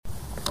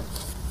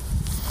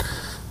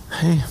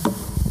Hey.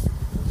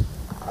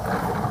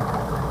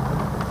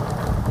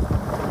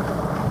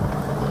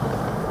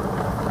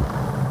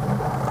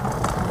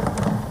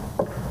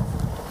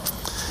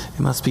 It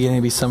must be getting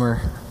to be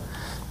summer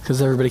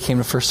because everybody came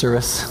to first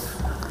service.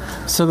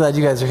 I'm so glad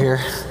you guys are here.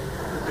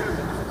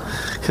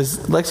 Because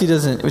Lexi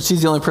doesn't,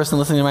 she's the only person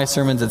listening to my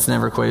sermons, it's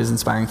never quite as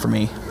inspiring for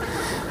me.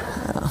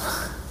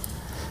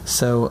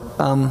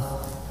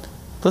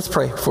 Let's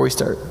pray before we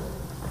start.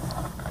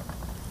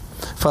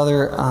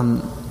 Father,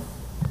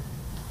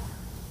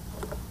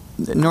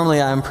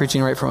 normally I'm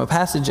preaching right from a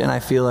passage, and I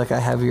feel like I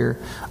have your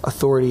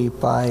authority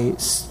by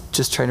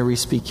just trying to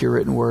re-speak your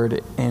written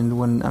word. And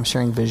when I'm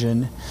sharing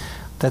vision,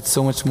 that's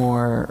so much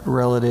more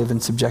relative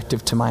and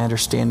subjective to my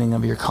understanding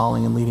of your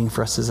calling and leading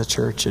for us as a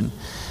church and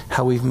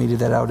how we've meted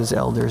that out as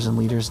elders and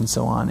leaders and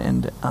so on.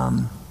 And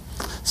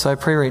so I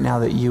pray right now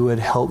that you would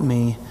help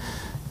me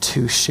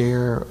to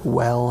share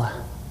well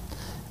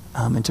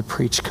and to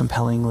preach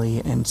compellingly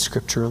and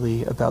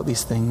scripturally about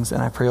these things.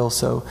 And I pray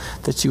also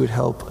that you would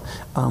help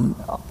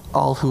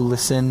all who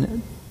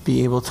listen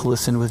be able to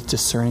listen with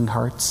discerning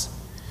hearts.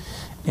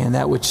 And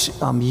that which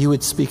you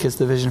would speak as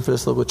the vision for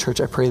this local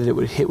church, I pray that it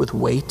would hit with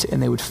weight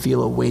and they would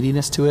feel a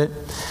weightiness to it.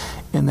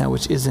 And that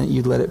which isn't,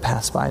 you'd let it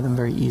pass by them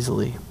very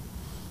easily.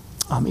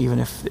 Even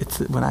if it's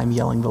when I'm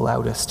yelling the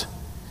loudest.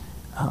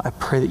 I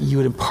pray that you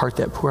would impart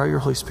that. Pour out your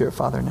Holy Spirit,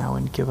 Father, now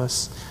and give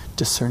us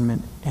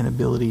discernment and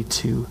ability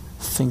to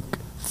think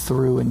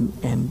through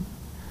and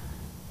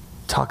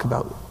talk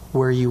about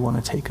where you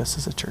want to take us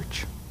as a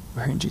church.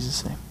 We're here in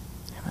Jesus' name.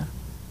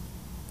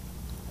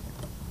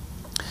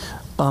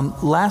 Amen.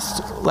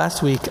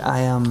 Last week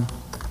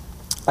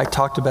I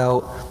talked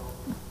about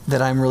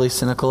that I'm really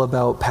cynical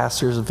about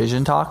pastors'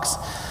 vision talks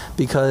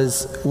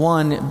because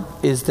one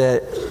is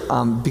that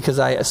because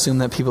I assume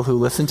that people who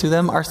listen to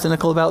them are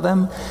cynical about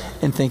them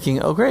and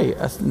thinking, oh great,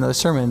 another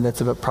sermon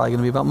that's probably going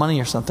to be about money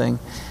or something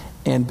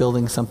and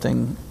building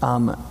something.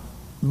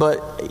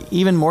 But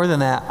even more than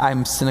that,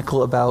 I'm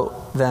cynical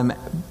about them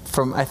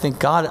because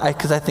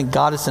I think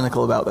God is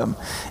cynical about them.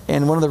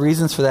 And one of the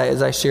reasons for that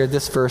is I shared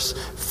this verse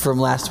from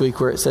last week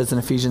where it says in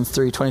Ephesians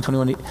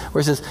 3:20-21,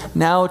 where it says,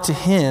 now to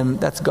him,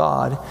 that's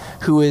God,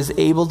 who is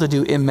able to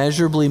do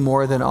immeasurably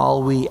more than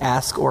all we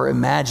ask or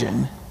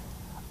imagine,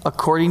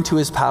 according to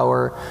his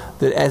power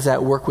that is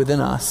at work within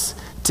us,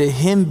 to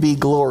him be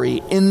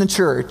glory in the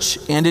church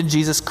and in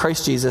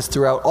Christ Jesus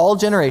throughout all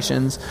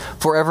generations,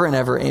 forever and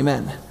ever.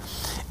 Amen.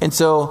 And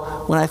so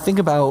when I think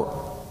about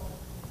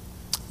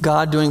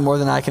God doing more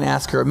than I can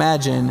ask or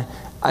imagine,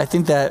 I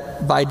think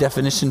that by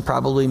definition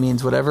probably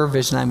means whatever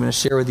vision I'm going to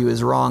share with you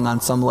is wrong on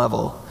some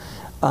level.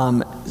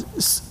 But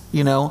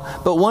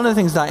one of the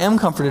things that I am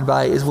comforted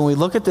by is when we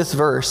look at this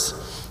verse,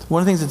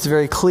 one of the things that's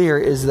very clear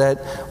is that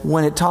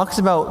when it talks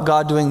about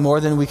God doing more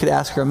than we could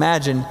ask or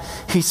imagine,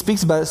 he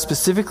speaks about it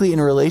specifically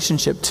in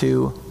relationship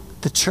to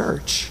the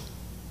church.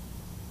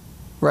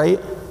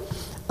 Right?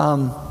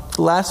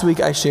 Last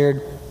week I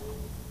shared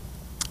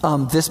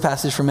this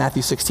passage from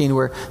Matthew 16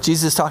 where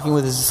Jesus is talking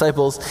with his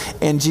disciples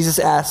and Jesus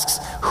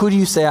asks, who do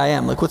you say I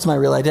am? Like, what's my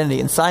real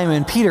identity? And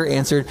Simon Peter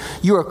answered,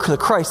 you are the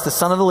Christ, the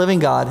Son of the living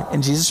God.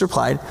 And Jesus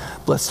replied,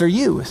 blessed are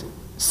you,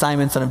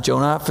 Simon, son of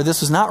Jonah, for this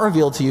was not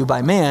revealed to you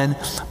by man,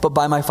 but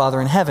by my Father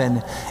in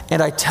heaven.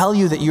 And I tell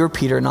you that you are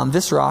Peter, and on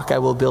this rock I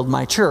will build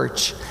my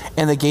church,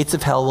 and the gates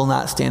of hell will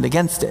not stand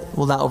against it,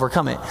 will not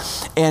overcome it.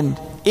 And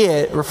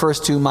it refers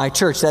to my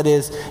church. That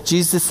is,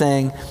 Jesus is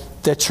saying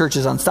the church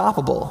is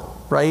unstoppable.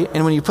 Right?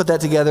 And when you put that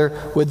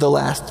together with the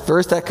last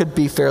verse, that could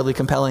be fairly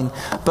compelling.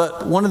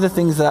 But one of the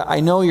things that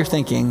I know you're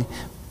thinking,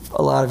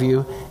 a lot of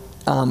you,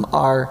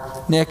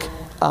 are, Nick,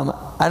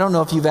 I don't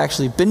know if you've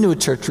actually been to a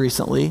church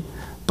recently,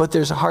 but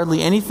there's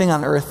hardly anything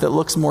on earth that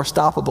looks more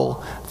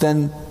stoppable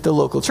than the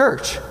local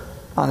church,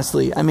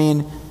 honestly. I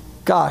mean,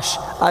 gosh,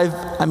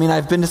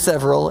 I've been to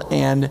several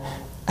and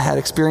had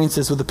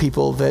experiences with the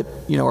people that,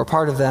 are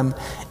part of them,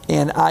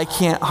 and I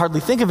can't hardly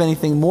think of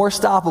anything more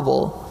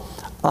stoppable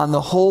on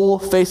the whole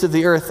face of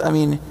the earth,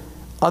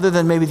 other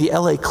than maybe the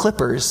LA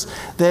Clippers,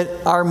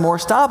 that's more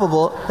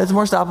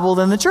stoppable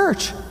than the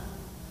church,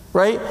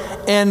 right?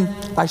 And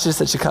I should have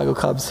said Chicago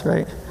Cubs,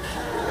 right?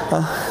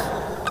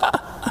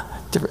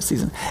 Different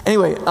season.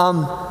 Anyway,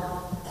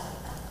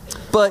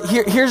 but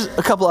here's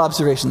a couple of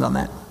observations on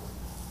that.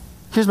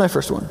 Here's my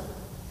first one.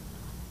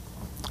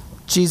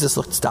 Jesus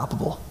looked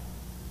stoppable,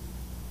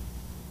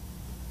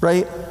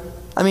 right?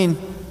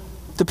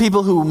 The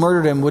people who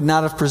murdered him would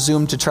not have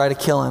presumed to try to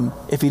kill him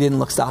if he didn't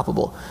look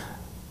stoppable.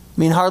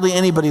 Hardly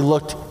anybody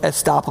looked as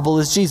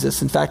stoppable as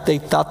Jesus. In fact, they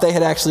thought they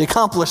had actually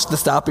accomplished the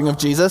stopping of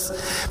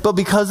Jesus. But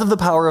because of the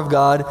power of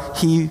God,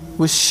 he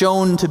was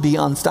shown to be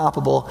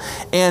unstoppable.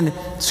 And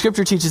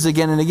Scripture teaches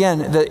again and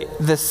again that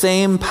the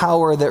same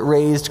power that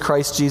raised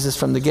Christ Jesus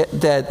from the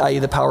dead, i.e.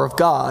 the power of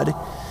God,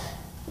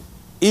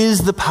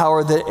 is the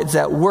power that is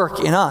at work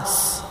in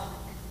us.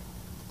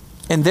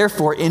 And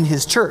therefore in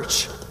his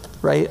church,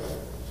 right?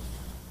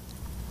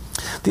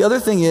 The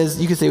other thing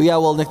is, you could say, yeah,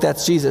 well, Nick,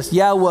 that's Jesus.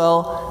 Yeah,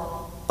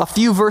 well, a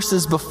few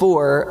verses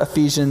before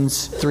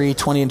Ephesians 3,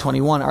 20 and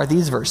 21 are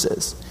these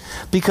verses.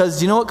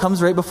 Because you know what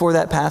comes right before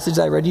that passage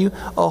I read you?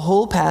 A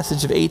whole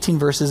passage of 18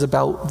 verses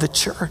about the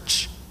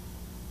church.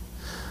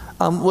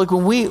 Like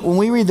when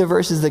we read the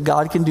verses that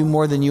God can do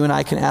more than you and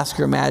I can ask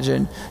or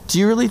imagine, do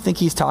you really think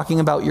he's talking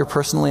about your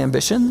personal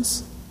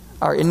ambitions?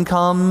 Our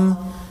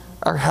income,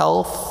 our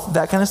health,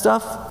 that kind of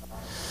stuff?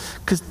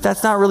 Because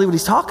that's not really what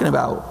he's talking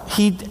about.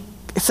 He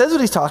says what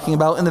he's talking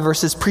about in the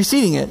verses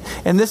preceding it.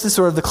 And this is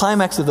sort of the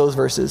climax of those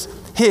verses.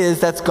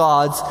 That's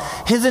God's.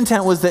 His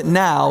intent was that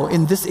now,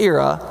 in this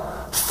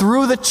era,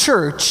 through the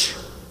church,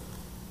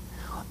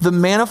 the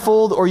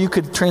manifold, or you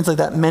could translate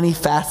that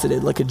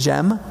many-faceted, like a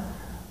gem,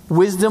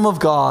 wisdom of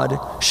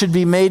God should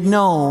be made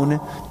known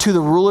to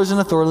the rulers and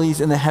authorities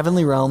in the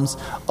heavenly realms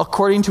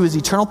according to his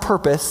eternal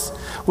purpose,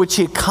 which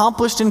he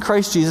accomplished in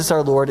Christ Jesus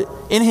our Lord,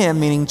 in him,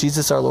 meaning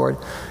Jesus our Lord,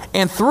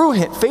 and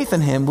through faith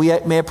in him, we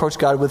may approach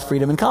God with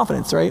freedom and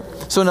confidence, right?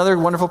 So another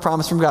wonderful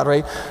promise from God,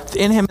 right?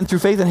 In him and through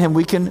faith in him,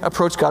 we can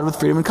approach God with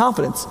freedom and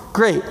confidence.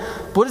 Great.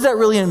 What is that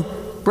really in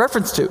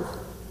reference to?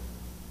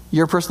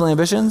 Your personal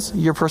ambitions,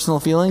 your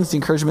personal feelings, the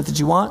encouragement that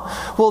you want?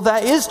 Well,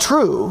 that is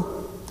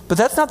true. But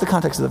that's not the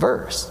context of the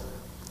verse.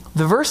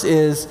 The verse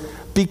is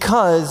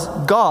because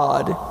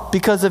God,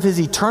 because of his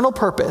eternal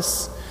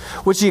purpose,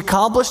 which he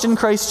accomplished in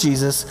Christ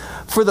Jesus,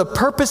 for the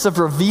purpose of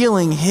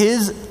revealing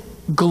his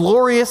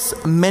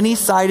glorious,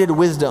 many-sided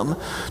wisdom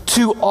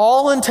to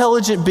all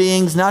intelligent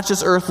beings, not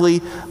just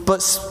earthly,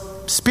 but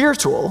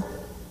spiritual,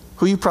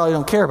 who you probably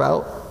don't care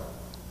about.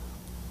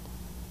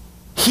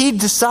 He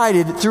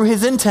decided through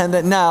his intent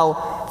that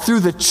now, through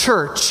the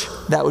church,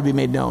 that would be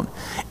made known.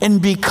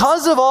 And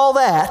because of all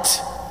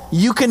that,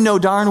 you can know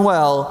darn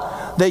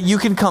well that you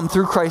can come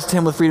through Christ to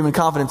him with freedom and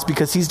confidence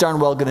because he's darn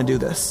well going to do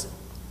this.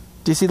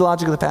 Do you see the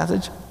logic of the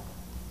passage?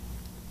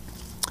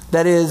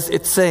 That is,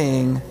 it's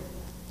saying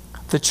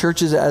the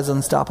church is as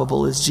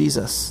unstoppable as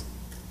Jesus.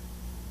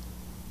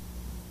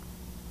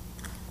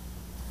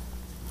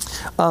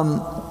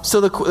 So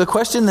the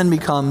question then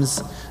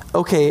becomes,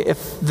 okay,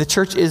 if the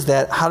church is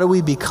that, how do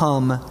we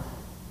become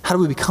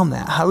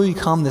that? How do we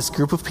become this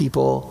group of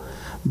people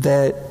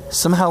that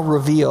somehow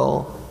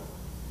reveal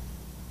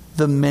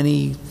the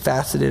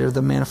many-faceted or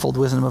the manifold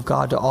wisdom of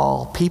God to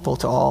all people,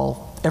 to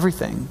all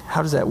everything?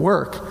 How does that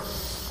work?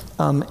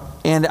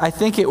 And I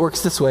think it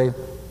works this way,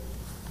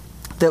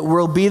 that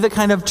we'll be the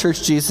kind of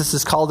church Jesus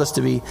has called us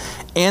to be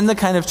and the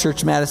kind of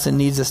church Madison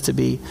needs us to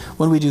be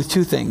when we do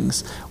two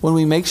things. When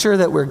we make sure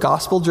that we're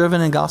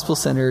gospel-driven and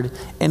gospel-centered,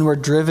 and we're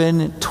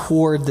driven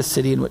toward the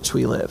city in which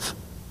we live,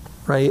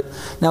 right?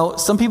 Now,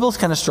 some people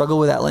kind of struggle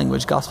with that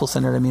language,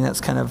 gospel-centered. I mean,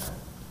 that's kind of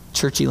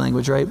churchy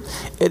language, right?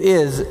 It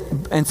is.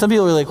 And some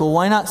people are like, well,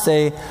 why not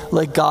say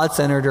like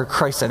God-centered or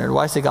Christ-centered?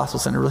 Why say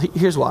gospel-centered? Well,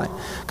 here's why.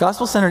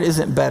 Gospel-centered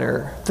isn't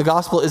better. The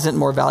gospel isn't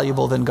more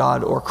valuable than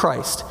God or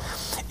Christ.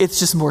 It's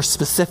just more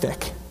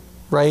specific,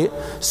 right?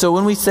 So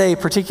when we say,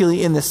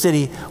 particularly in the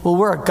city, well,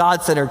 we're a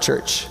God-centered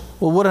church.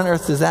 Well, what on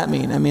earth does that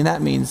mean? I mean,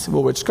 that means,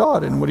 well, which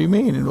God? And what do you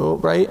mean? And, well,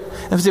 right?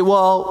 And we say,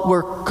 well,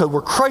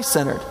 we're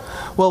Christ-centered.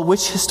 Well,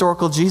 which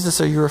historical Jesus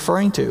are you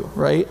referring to,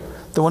 right?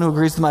 The one who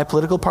agrees with my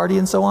political party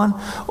and so on?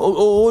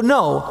 Oh,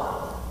 no.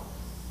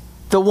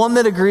 The one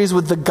that agrees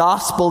with the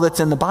gospel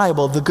that's in the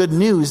Bible, the good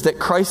news that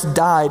Christ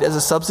died as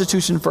a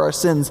substitution for our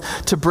sins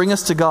to bring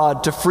us to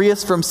God, to free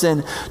us from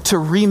sin, to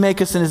remake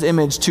us in his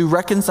image, to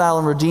reconcile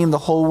and redeem the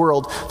whole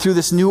world through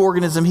this new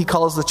organism he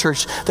calls the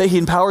church, that he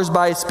empowers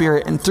by his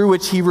Spirit and through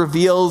which he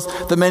reveals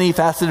the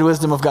many-faceted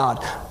wisdom of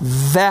God.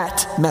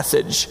 That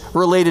message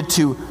related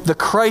to the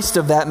Christ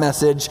of that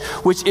message,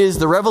 which is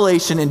the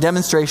revelation and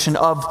demonstration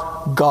of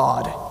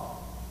God.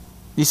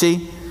 You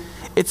see?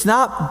 It's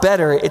not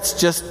better, it's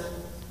just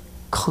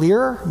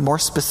clearer, more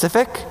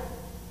specific,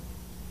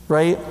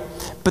 right?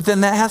 But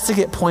then that has to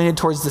get pointed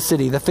towards the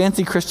city. The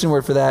fancy Christian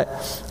word for that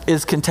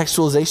is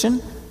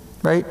contextualization,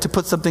 right? To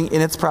put something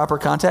in its proper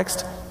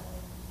context.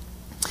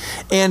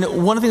 And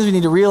one of the things we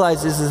need to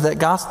realize is that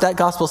that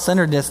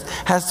gospel-centeredness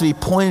has to be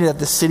pointed at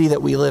the city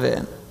that we live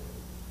in,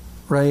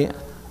 right?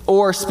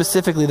 Or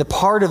specifically, the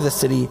part of the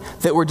city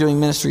that we're doing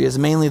ministry is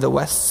mainly the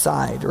west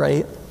side,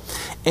 right?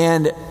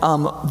 And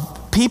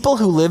people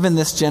who live in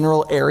this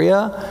general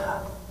area,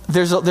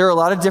 there are a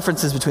lot of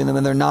differences between them,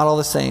 and they're not all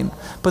the same.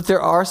 But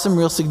there are some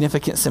real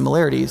significant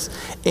similarities.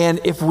 And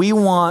if we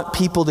want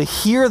people to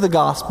hear the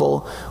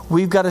gospel,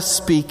 we've got to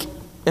speak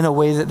in a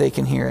way that they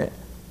can hear it,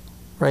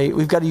 right?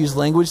 We've got to use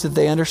language that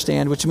they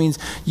understand, which means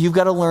you've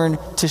got to learn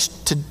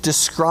to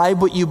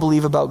describe what you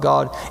believe about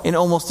God in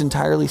almost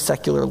entirely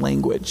secular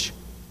language.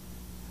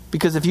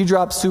 Because if you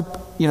drop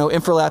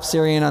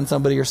infralapsarian on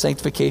somebody, or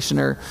sanctification,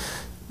 or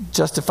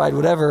justified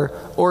whatever,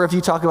 or if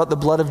you talk about the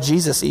blood of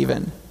Jesus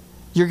even,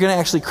 you're going to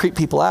actually creep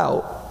people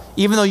out.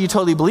 Even though you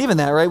totally believe in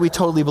that, right? We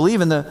totally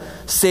believe in the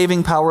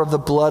saving power of the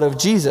blood of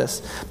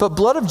Jesus. But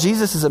blood of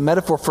Jesus is a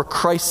metaphor for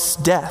Christ's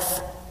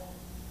death,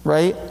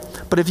 right?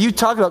 But if you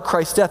talk about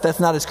Christ's death, that's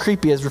not as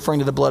creepy as referring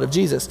to the blood of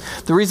Jesus.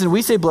 The reason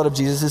we say blood of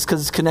Jesus is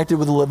because it's connected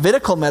with the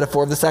Levitical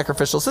metaphor of the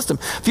sacrificial system.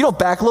 If you don't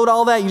backload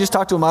all that, you just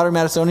talk to a modern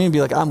Madisonian and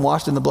be like, I'm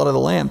washed in the blood of the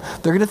Lamb.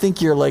 They're going to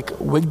think you're like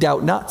wigged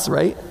out nuts,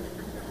 right?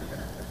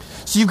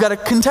 So you've got to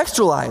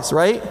contextualize,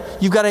 right?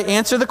 You've got to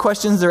answer the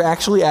questions they're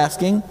actually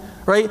asking,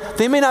 right?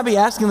 They may not be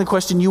asking the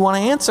question you want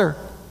to answer.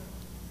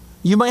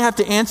 You might have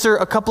to answer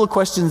a couple of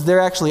questions they're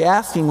actually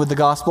asking with the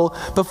gospel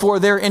before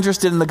they're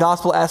interested in the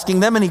gospel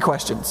asking them any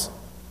questions,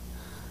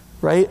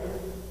 right?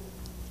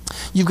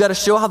 You've got to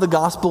show how the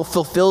gospel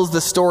fulfills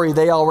the story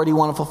they already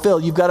want to fulfill.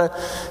 You got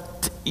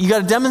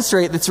to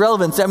demonstrate its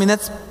relevance. I mean,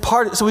 that's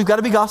part. So we've got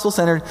to be gospel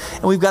centered,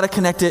 and we've got to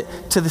connect it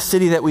to the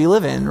city that we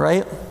live in,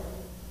 right?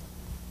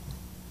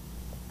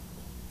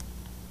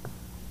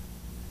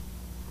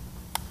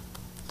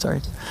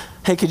 Sorry.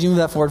 Hey, could you move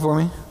that forward for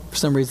me? For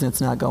some reason,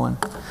 it's not going.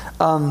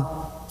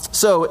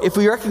 So if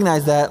we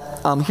recognize that,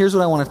 here's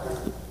what I want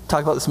to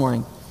talk about this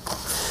morning.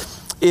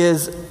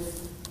 Is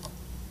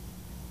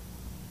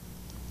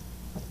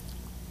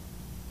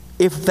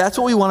if that's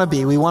what we want to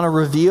be, we want to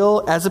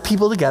reveal as a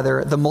people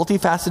together the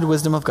multifaceted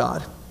wisdom of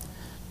God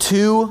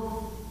to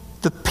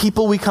the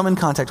people we come in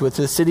contact with,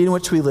 to the city in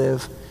which we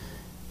live.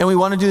 And we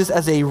want to do this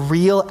as a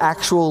real,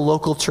 actual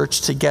local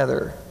church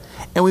together.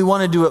 And we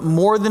want to do it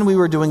more than we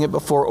were doing it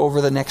before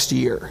over the next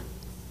year.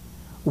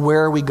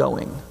 Where are we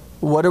going?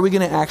 What are we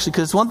going to actually...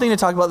 Because it's one thing to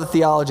talk about the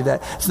theology of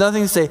that. It's another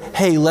thing to say,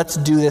 hey, let's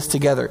do this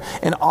together.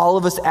 And all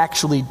of us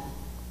actually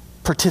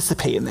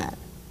participate in that.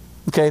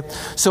 Okay?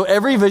 So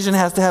every vision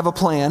has to have a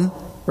plan,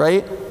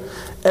 right?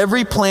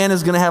 Every plan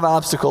is going to have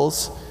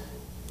obstacles.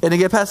 And to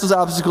get past those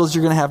obstacles,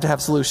 you're going to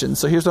have solutions.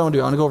 So here's what I want to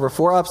do. I want to go over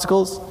 4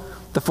 obstacles,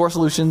 the 4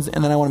 solutions,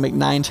 and then I want to make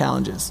 9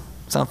 challenges.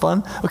 Sound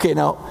fun? Okay,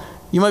 now...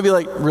 You might be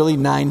like, really,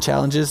 9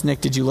 challenges?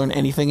 Nick, did you learn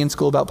anything in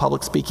school about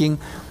public speaking?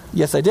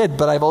 Yes, I did,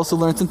 but I've also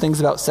learned some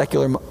things about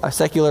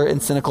secular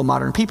and cynical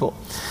modern people.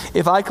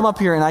 If I come up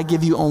here and I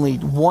give you only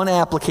 1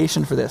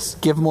 application for this,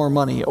 give more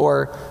money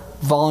or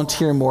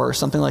volunteer more or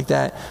something like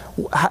that,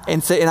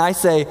 and I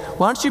say,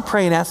 why don't you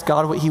pray and ask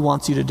God what he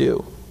wants you to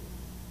do?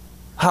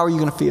 How are you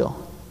going to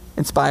feel?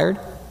 Inspired?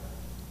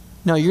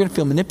 No, you're going to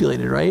feel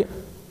manipulated, right?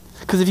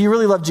 Because if you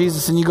really love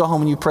Jesus and you go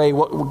home and you pray,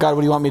 God, what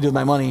do you want me to do with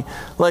my money?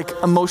 Like,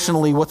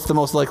 emotionally, what's the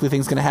most likely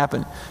thing's going to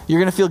happen? You're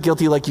going to feel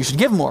guilty like you should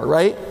give more,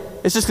 right?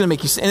 It's just going to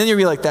make you... And then you'll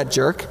be like, that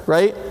jerk,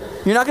 right?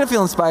 You're not going to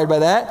feel inspired by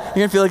that. You're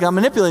going to feel like I'm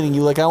manipulating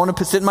you. Like, I want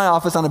to sit in my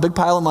office on a big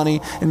pile of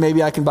money and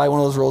maybe I can buy one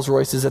of those Rolls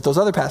Royces that those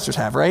other pastors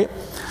have, right?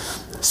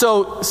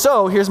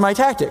 So here's my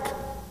tactic.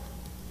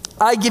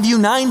 I give you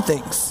 9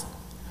 things.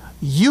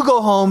 You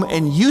go home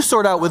and you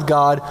sort out with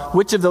God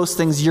which of those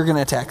things you're going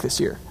to attack this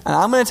year. And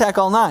I'm going to attack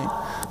all 9.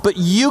 But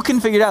you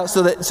can figure it out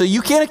so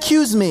you can't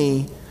accuse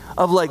me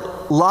of like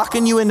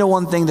locking you into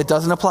one thing that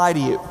doesn't apply to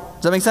you.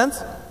 Does that make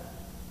sense?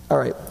 All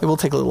right. It will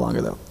take a little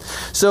longer though.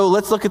 So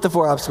let's look at the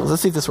 4 obstacles.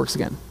 Let's see if this works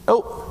again.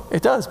 Oh,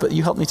 it does, but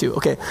you helped me too.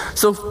 Okay.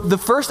 So the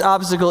first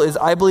obstacle is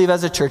I believe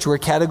as a church we're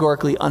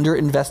categorically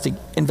investing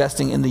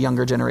in the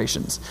younger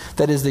generations.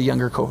 That is the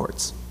younger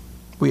cohorts.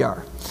 We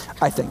are,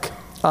 I think.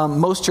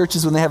 Most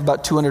churches, when they have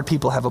about 200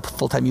 people, have a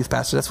full-time youth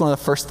pastor. That's one of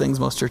the first things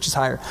most churches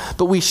hire.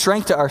 But we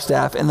shrank to our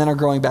staff and then are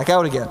growing back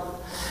out again.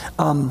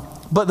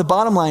 But the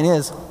bottom line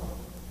is,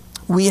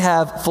 we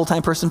have a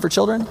full-time person for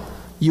children.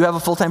 You have a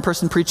full-time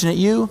person preaching at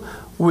you.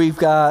 We've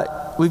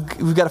got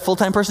a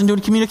full-time person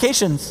doing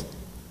communications.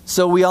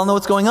 So we all know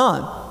what's going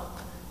on.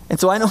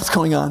 And so I know what's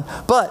going on.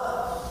 But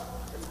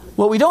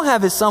what we don't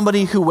have is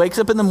somebody who wakes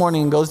up in the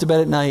morning and goes to bed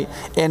at night,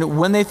 and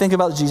when they think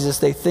about Jesus,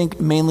 they think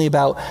mainly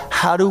about,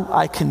 how do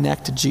I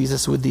connect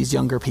Jesus with these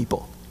younger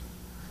people?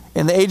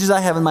 And the ages I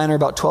have in mind are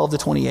about 12 to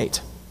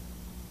 28.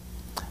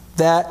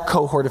 That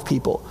cohort of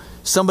people.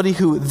 Somebody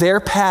who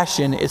their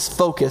passion is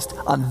focused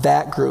on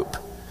that group.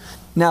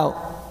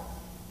 Now,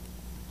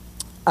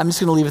 I'm just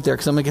going to leave it there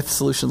because I'm going to get the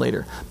solution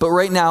later. But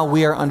right now,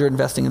 we are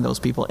underinvesting in those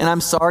people. And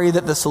I'm sorry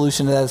that the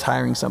solution to that is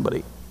hiring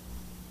somebody.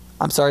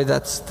 I'm sorry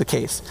that's the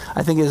case.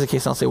 I think it is the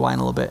case, and I'll say why in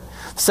a little bit.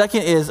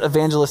 Second is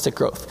evangelistic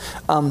growth.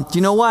 Do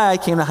you know why I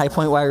came to High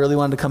Point, why I really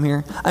wanted to come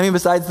here? I mean,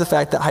 besides the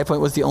fact that High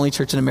Point was the only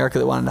church in America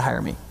that wanted to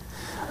hire me.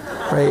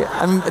 Right?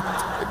 I mean,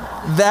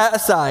 that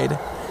aside,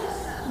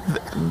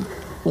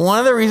 one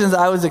of the reasons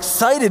I was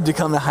excited to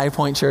come to High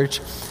Point Church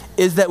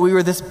is that we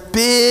were this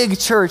big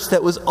church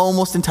that was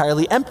almost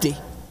entirely empty.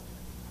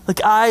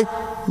 Like, I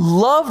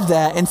loved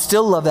that and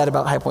still love that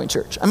about High Point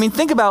Church. I mean,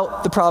 think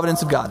about the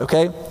providence of God,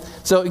 okay?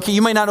 So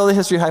you might not know the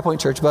history of High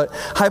Point Church, but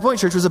High Point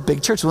Church was a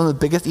big church, one of the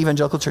biggest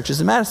evangelical churches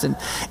in Madison.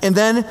 And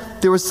then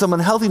there was some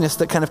unhealthiness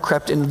that kind of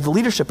crept into the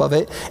leadership of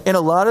it, and a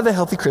lot of the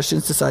healthy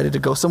Christians decided to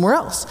go somewhere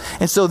else.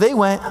 And so they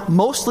went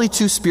mostly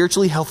to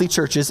spiritually healthy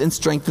churches and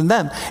strengthened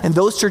them. And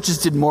those churches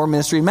did more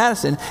ministry in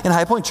Madison, and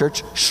High Point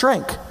Church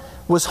shrank,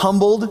 was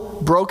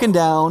humbled, broken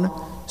down,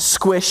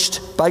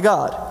 squished by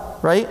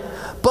God, right?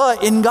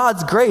 But in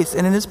God's grace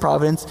and in his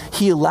providence,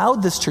 he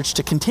allowed this church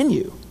to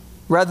continue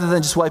rather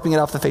than just wiping it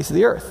off the face of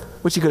the earth,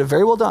 which he could have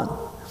very well done.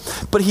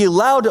 But he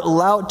allowed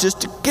it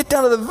just to get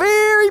down to the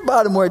very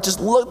bottom where it just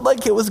looked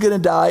like it was going to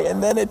die,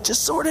 and then it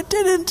just sort of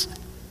didn't.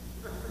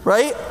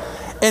 Right?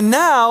 And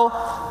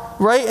now,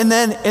 right? And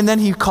then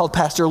he called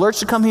Pastor Lurch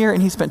to come here,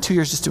 and he spent 2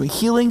 years just doing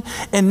healing.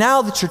 And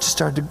now the church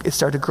started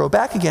to grow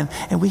back again,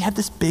 and we have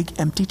this big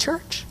empty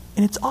church,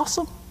 and it's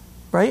awesome.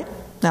 Right?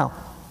 Now,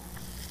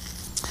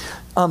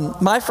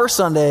 my first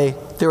Sunday,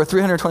 there were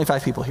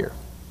 325 people here.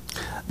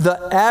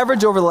 The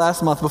average over the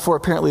last month, before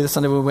apparently the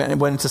Sunday we went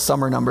into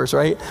summer numbers,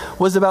 right,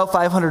 was about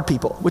 500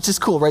 people, which is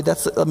cool, right?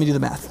 Let me do the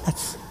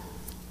math.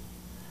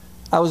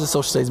 I was a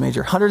social studies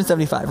major.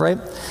 175, right?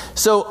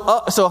 So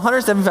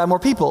 175 more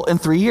people in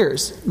 3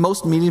 years.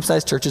 Most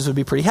medium-sized churches would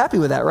be pretty happy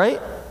with that, right?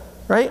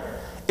 Right?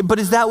 But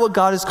is that what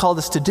God has called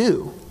us to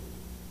do?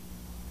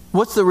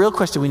 What's the real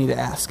question we need to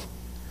ask?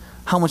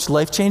 How much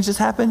life change has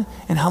happened,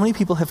 and how many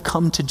people have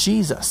come to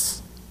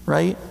Jesus,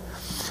 right?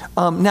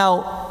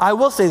 Now, I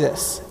will say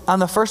this. On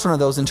the first one of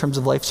those, in terms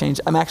of life change,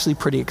 I'm actually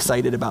pretty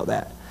excited about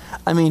that.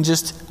 I mean,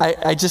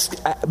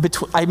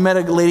 I met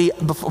a lady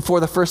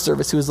before the first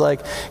service who was like,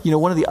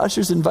 one of the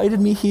ushers invited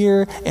me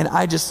here, and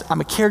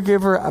I'm a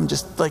caregiver. I'm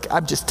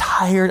just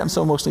tired. I'm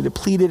so emotionally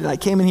depleted, and I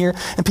came in here,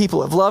 and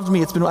people have loved me.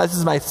 This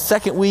is my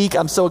second week.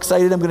 I'm so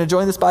excited. I'm going to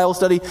join this Bible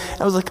study.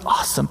 I was like,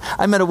 awesome.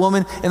 I met a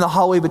woman in the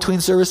hallway between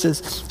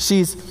services.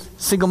 She's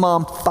single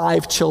mom,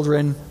 5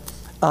 children.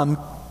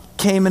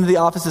 Came into the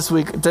office this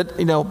week,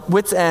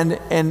 wit's end,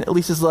 and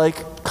Lisa's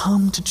like,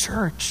 come to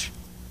church.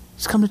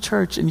 Just come to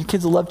church, and your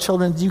kids will love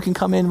children. You can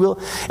come in.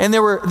 And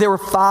there were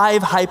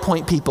 5 High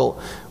Point people.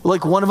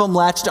 Like one of them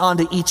latched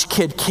onto each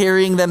kid,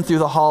 carrying them through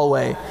the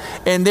hallway.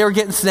 And they were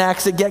getting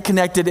snacks at Get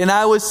Connected. And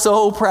I was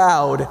so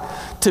proud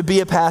to be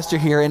a pastor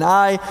here.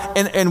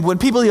 And when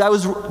people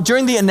leave,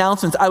 during the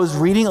announcements, I was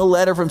reading a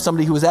letter from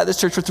somebody who was at this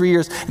church for 3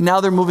 years. And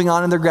now they're moving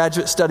on in their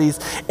graduate studies.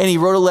 And he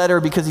wrote a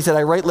letter because he said,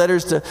 I write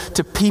letters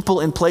to people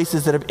in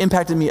places that have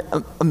impacted me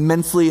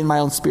immensely in my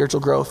own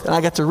spiritual growth. And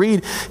I got to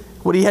read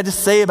what he had to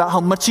say about how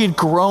much he had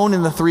grown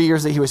in the 3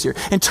 years that he was here.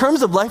 In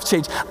terms of life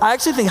change, I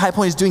actually think High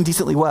Point is doing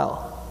decently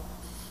well.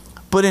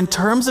 But in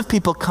terms of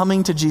people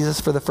coming to Jesus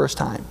for the first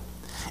time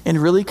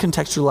and really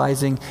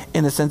contextualizing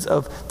in the sense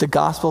of the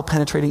gospel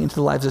penetrating into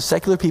the lives of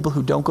secular people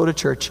who don't go to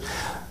church,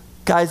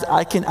 guys,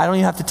 I don't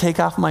even have to take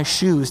off my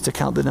shoes to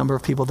count the number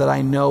of people that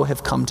I know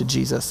have come to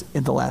Jesus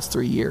in the last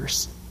 3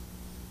 years.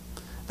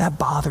 That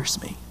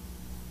bothers me.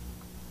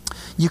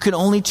 You can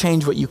only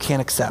change what you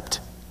can't accept.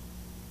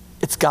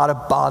 It's got to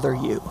bother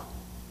you,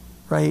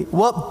 right?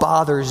 What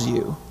bothers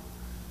you?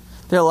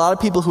 There are a lot of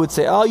people who would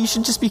say, oh, you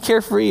should just be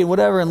carefree and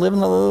whatever and live in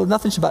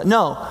nothing should bother.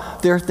 No,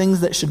 there are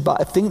things that should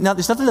bother.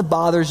 There's nothing that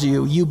bothers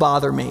you. You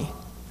bother me.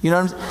 You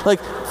know what I'm saying?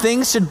 Like,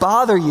 things should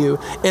bother you,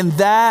 and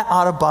that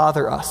ought to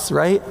bother us,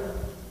 right?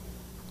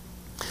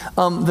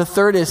 The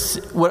third is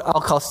what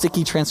I'll call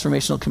sticky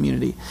transformational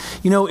community.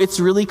 It's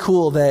really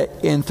cool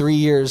that in 3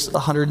 years,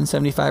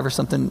 175 or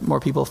something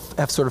more people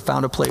have sort of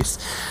found a place.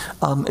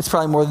 It's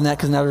probably more than that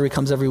because not everybody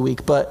comes every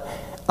week. But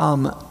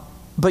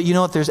you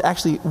know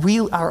what? We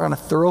are on a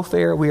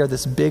thoroughfare. We are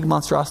this big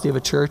monstrosity of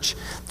a church.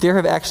 There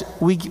have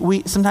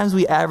actually, sometimes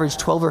we average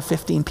 12 or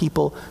 15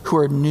 people who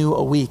are new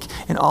a week.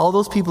 And all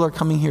those people are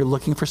coming here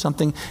looking for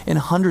something, and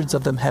hundreds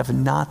of them have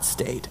not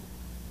stayed.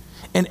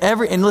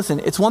 And listen,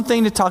 it's one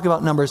thing to talk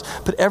about numbers,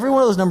 but every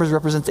one of those numbers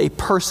represents a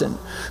person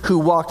who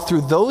walked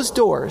through those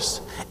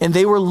doors, and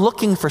they were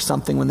looking for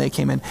something when they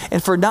came in.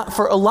 And for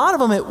a lot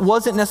of them, it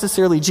wasn't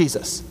necessarily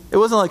Jesus. It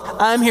wasn't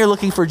like, I'm here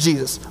looking for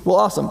Jesus. Well,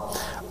 awesome.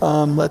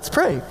 Let's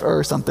pray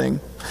or something.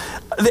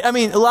 A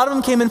lot of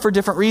them came in for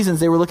different reasons.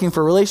 They were looking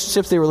for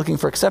relationships. They were looking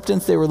for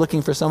acceptance. They were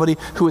looking for somebody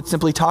who would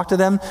simply talk to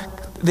them.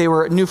 They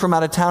were new from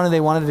out of town and they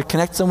wanted to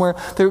connect somewhere.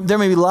 There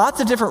may be lots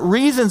of different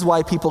reasons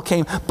why people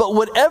came, but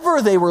whatever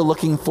they were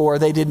looking for,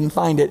 they didn't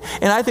find it.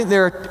 And I think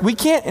we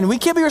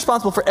can't be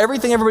responsible for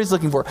everything everybody's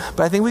looking for, but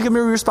I think we can be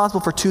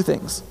responsible for 2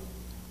 things.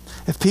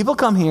 If people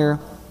come here,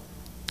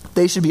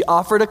 they should be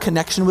offered a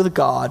connection with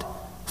God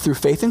through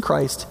faith in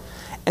Christ,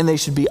 and they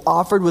should be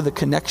offered with a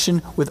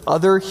connection with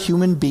other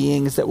human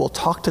beings that will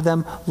talk to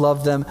them,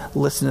 love them,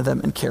 listen to them,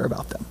 and care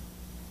about them.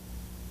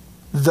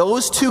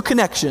 Those 2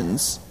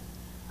 connections,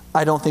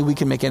 I don't think we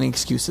can make any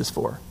excuses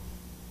for.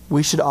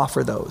 We should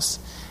offer those.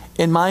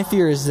 And my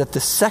fear is that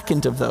the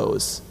second of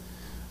those,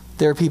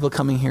 there are people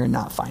coming here and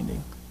not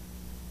finding.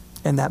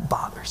 And that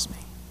bothers me.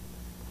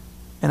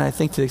 And I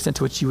think to the extent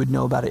to which you would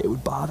know about it, it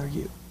would bother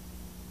you.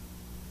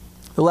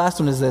 The last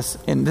one is this,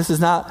 and this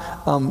is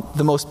not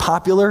the most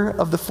popular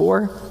of the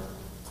 4,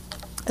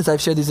 as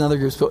I've shared these in other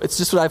groups, but it's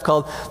just what I've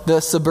called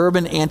the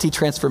suburban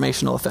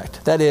anti-transformational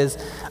effect. That is,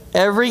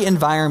 every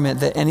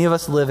environment that any of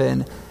us live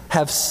in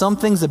have some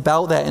things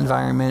about that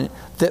environment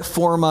that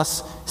form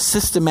us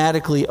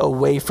systematically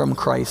away from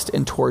Christ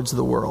and towards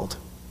the world.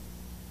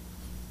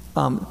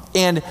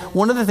 And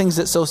one of the things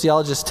that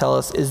sociologists tell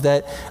us is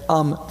that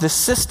the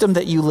system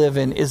that you live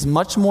in is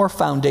much more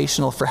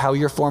foundational for how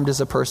you're formed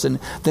as a person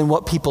than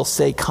what people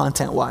say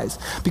content-wise.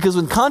 Because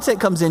when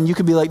content comes in, you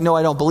can be like, no,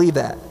 I don't believe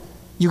that.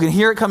 You can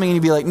hear it coming and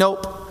you'd be like,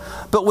 nope.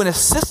 But when a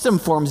system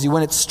forms you,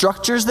 when it's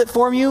structures that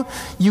form you,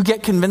 you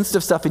get convinced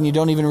of stuff and you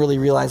don't even really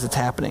realize it's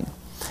happening.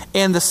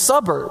 And the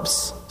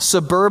suburbs,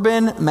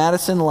 suburban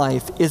Madison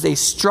life, is a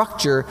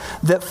structure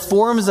that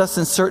forms us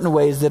in certain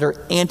ways that are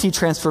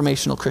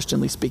anti-transformational,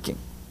 Christianly speaking.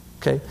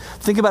 Okay?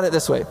 Think about it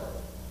this way.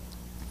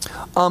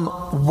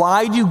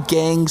 Why do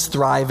gangs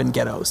thrive in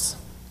ghettos?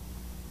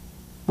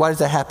 Why does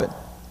that happen?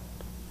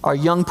 Are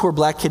young, poor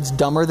black kids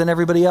dumber than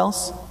everybody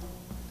else?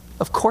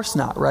 Of course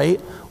not, right?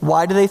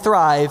 Why do they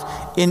thrive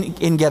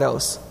in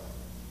ghettos?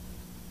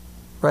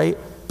 Right?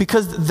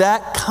 Because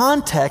that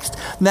context,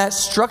 that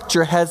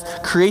structure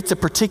creates a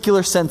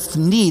particular sense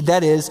of need,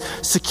 that is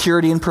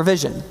security and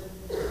provision.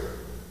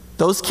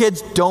 Those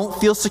kids don't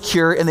feel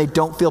secure and they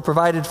don't feel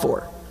provided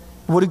for.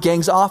 What do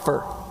gangs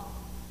offer?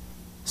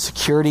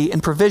 Security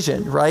and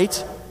provision,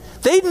 right?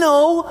 They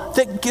know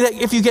that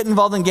if you get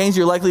involved in gangs,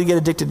 you're likely to get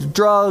addicted to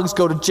drugs,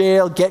 go to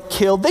jail, get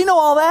killed. They know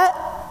all that.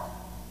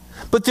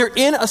 But they're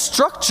in a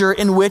structure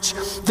in which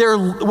there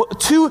are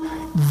two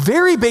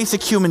very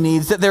basic human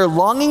needs that they're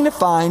longing to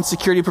find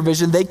security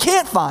provision. They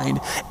can't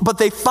find, but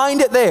they find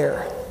it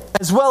there,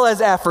 as well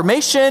as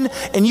affirmation,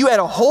 and you add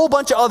a whole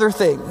bunch of other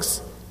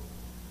things.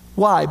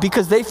 Why?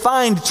 Because they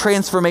find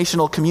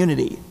transformational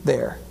community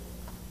there.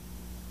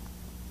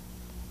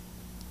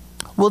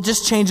 We'll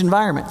just change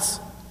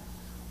environments.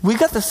 We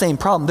got the same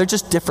problem. They're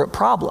just different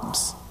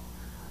problems.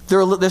 They're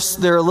a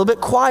little bit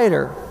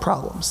quieter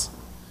problems.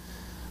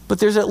 But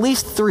there's at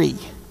least three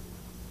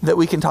that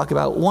we can talk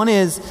about. One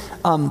is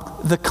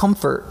the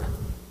comfort,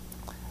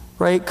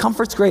 right?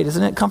 Comfort's great,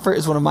 isn't it? Comfort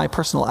is one of my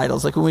personal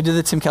idols. Like when we did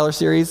the Tim Keller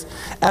series,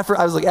 I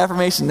was like,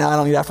 affirmation, no, I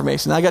don't need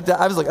affirmation. I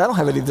was like, I don't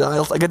have any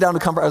idols. I got down to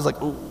comfort, I was like,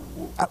 ooh,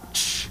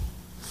 ouch.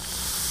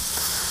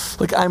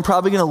 Like I'm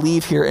probably going to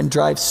leave here and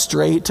drive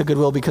straight to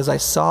Goodwill because I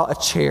saw a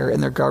chair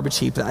in their garbage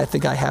heap that I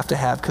think I have to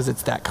have because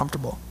it's that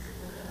comfortable.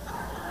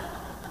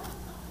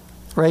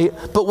 Right?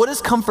 But what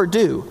does comfort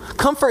do?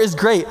 Comfort is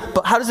great,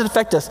 but how does it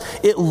affect us?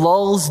 It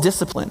lulls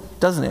discipline,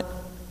 doesn't it?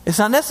 It's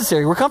not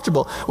necessary. We're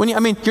comfortable. When you're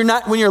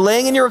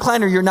laying in your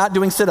recliner, you're not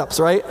doing sit-ups,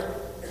 right?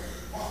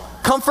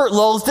 Comfort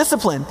lulls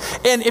discipline.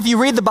 And if you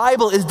read the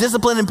Bible, is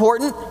discipline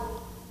important?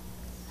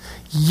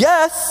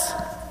 Yes.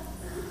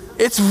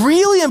 It's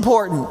really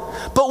important.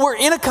 But we're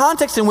in a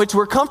context in which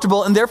we're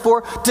comfortable, and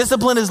therefore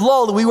discipline is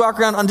lulled. We walk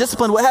around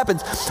undisciplined. What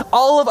happens?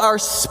 All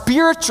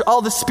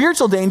the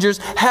spiritual dangers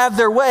have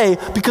their way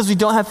because we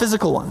don't have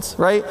physical ones,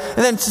 right? And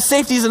then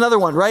safety is another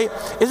one, right?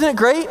 Isn't it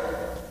great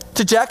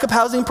to jack up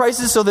housing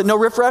prices so that no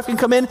riffraff can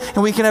come in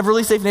and we can have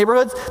really safe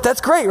neighborhoods?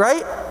 That's great,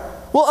 right?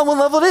 Well, on one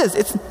level it is.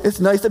 It's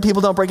nice that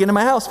people don't break into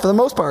my house for the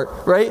most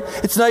part, right?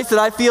 It's nice that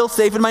I feel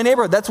safe in my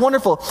neighborhood. That's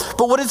wonderful.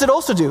 But what does it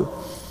also do?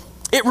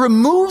 It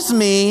removes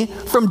me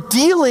from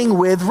dealing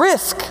with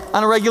risk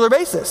on a regular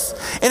basis.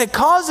 And it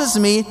causes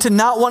me to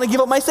not want to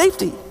give up my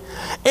safety.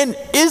 And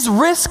is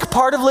risk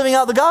part of living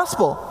out the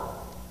gospel?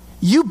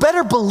 You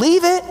better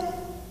believe it.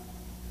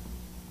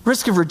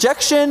 Risk of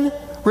rejection,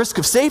 risk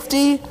of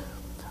safety,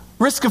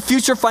 risk of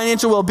future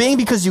financial well-being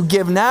because you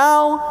give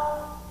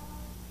now,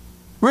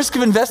 risk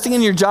of investing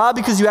in your job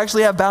because you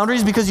actually have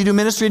boundaries because you do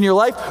ministry in your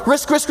life.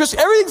 Risk.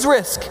 Everything's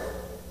risk.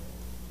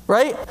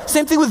 Right?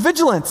 Same thing with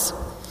vigilance.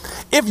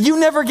 If you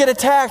never get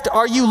attacked,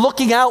 are you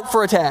looking out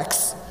for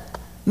attacks?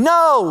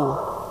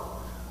 No.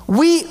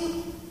 We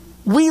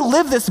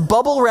live this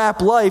bubble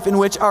wrap life in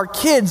which our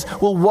kids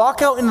will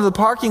walk out into the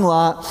parking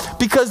lot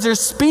because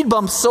there's speed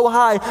bumps so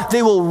high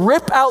they will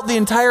rip out the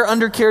entire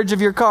undercarriage of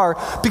your car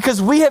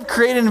because we have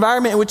created an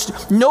environment in which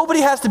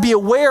nobody has to be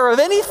aware of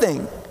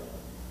anything.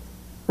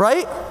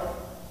 Right?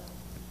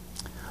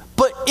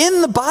 But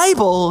in the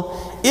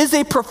Bible, is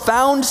a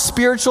profound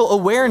spiritual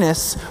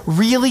awareness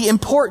really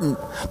important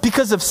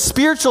because of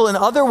spiritual and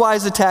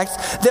otherwise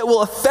attacks that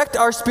will affect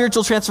our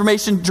spiritual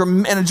transformation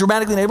in a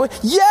dramatically negative way?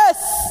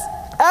 Yes,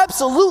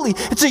 absolutely.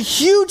 It's a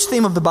huge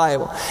theme of the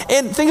Bible.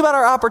 And think about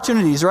our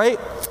opportunities, right?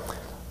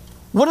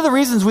 One of the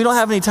reasons we don't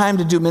have any time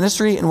to do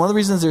ministry and one of the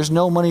reasons there's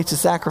no money to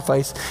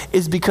sacrifice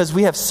is because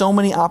we have so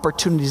many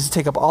opportunities to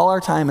take up all our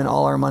time and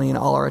all our money and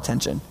all our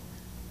attention.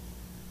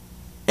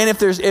 And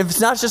if it's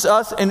not just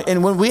us,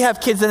 and when we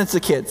have kids, then it's the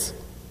kids.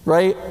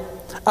 Right?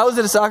 I was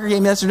at a soccer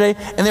game yesterday,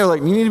 and they were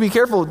like, you need to be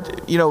careful,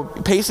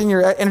 pacing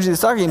your energy to the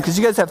soccer game because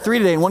you guys have 3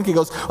 today. And one kid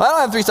goes, well, I don't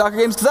have 3 soccer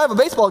games because I have a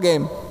baseball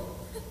game.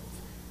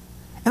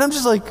 And I'm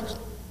just like,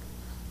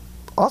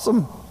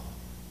 awesome.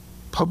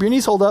 Hope your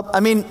knees hold up.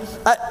 I mean,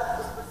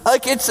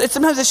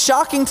 sometimes it's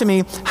shocking to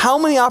me how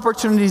many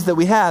opportunities that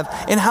we have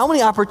and how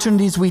many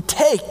opportunities we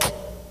take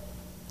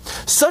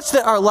such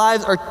that our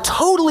lives are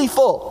totally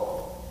full.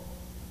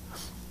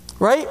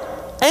 Right?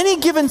 Any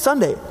given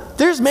Sunday,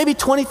 there's maybe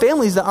 20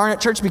 families that aren't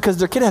at church because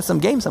their kid has some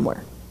game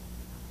somewhere.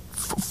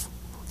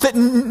 That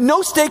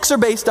no stakes are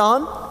based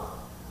on.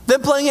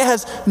 Them playing it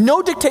has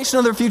no dictation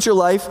of their future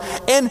life.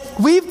 And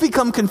we've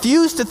become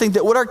confused to think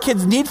that what our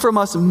kids need from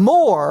us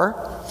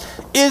more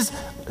is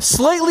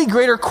slightly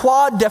greater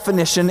quad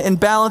definition and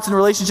balance in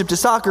relationship to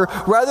soccer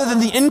rather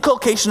than the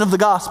inculcation of the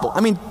gospel.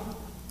 I mean,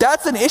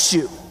 that's an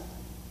issue.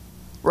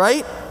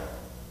 Right?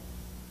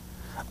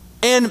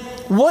 And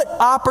what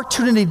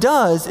opportunity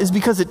does is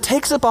because it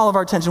takes up all of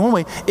our attention one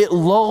way, it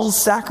lulls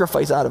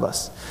sacrifice out of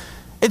us.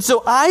 And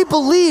so I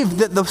believe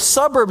that the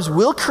suburbs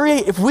will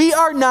create, if we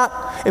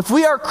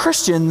are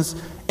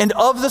Christians and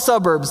of the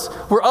suburbs,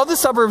 we're of the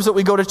suburbs that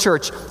we go to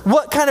church,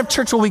 what kind of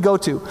church will we go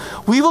to?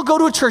 We will go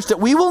to a church that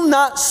we will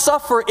not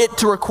suffer it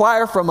to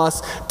require from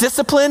us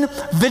discipline,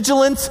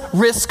 vigilance,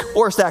 risk,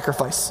 or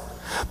sacrifice.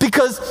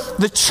 Because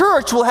the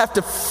church will have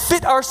to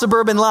fit our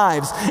suburban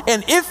lives.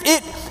 And if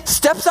it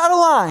steps out of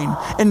line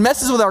and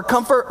messes with our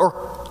comfort or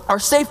our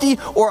safety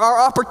or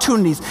our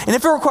opportunities, and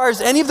if it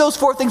requires any of those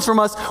 4 things from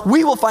us,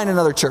 we will find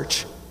another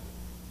church.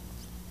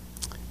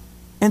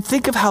 And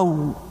think of how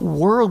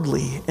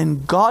worldly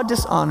and God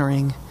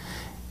dishonoring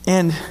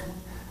and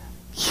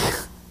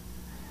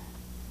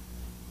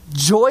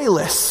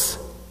joyless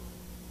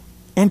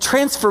and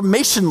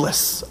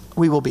transformationless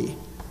we will be,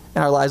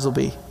 and our lives will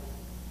be.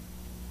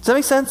 Does that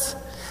make sense?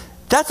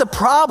 That's a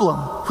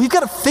problem. We've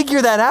got to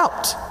figure that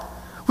out.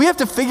 We have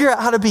to figure out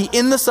how to be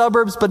in the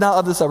suburbs, but not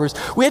of the suburbs.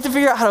 We have to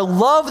figure out how to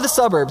love the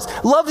suburbs,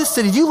 love the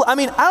city. I don't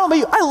know about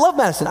you. I love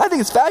Madison. I think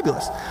it's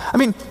fabulous. I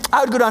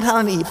would go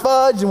downtown and eat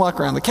fudge and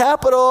walk around the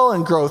Capitol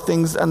and grow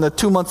things in the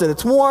 2 months that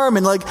it's warm.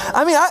 And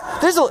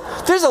there's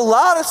a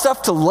lot of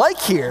stuff to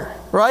like here,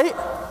 right?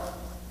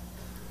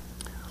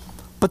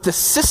 But the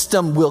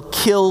system will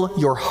kill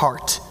your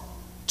heart,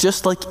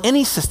 just like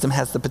any system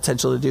has the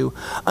potential to do,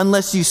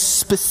 unless you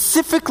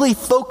specifically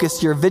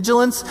focus your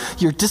vigilance,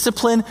 your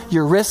discipline,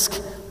 your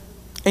risk,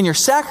 and your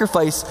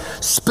sacrifice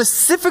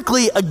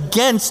specifically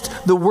against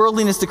the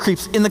worldliness that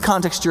creeps in the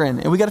context you're in.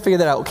 And we got to figure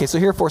that out. Okay, so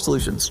here are 4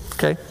 solutions,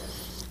 okay?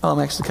 Oh, I'm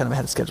actually kind of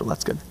ahead of schedule.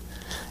 That's good.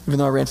 Even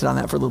though I ranted on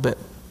that for a little bit.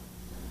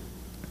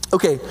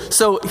 Okay,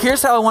 so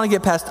here's how I want to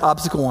get past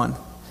obstacle 1.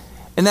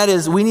 And that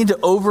is, we need to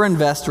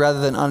overinvest rather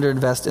than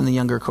underinvest in the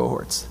younger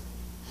cohorts.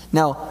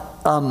 Now,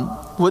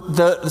 what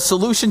the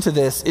solution to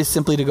this is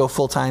simply to go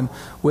full-time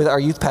with our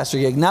youth pastor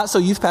gig. Not so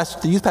the youth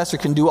pastor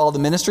can do all the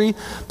ministry,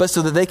 but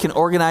so that they can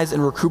organize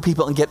and recruit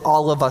people and get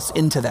all of us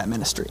into that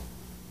ministry.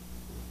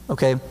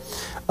 Okay?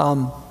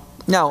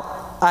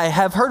 Now, I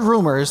have heard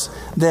rumors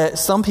that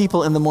some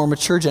people in the more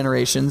mature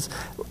generations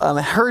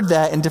heard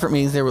that in different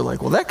meetings. They were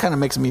like, well, that kind of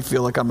makes me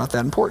feel like I'm not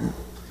that important.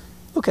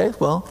 Okay,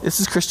 well, this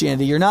is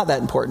Christianity. You're not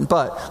that important.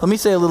 But let me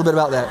say a little bit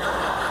about that.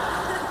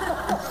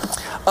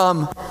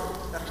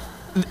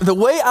 The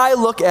way I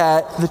look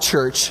at the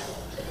church,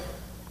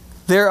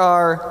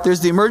 there's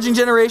the emerging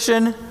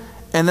generation,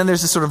 and then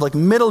there's this sort of like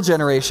middle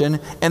generation,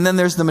 and then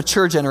there's the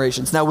mature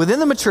generations. Now,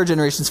 within the mature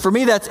generations, for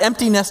me, that's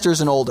empty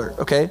nesters and older,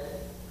 okay?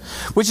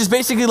 Which is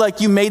basically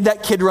like you made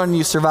that kid run and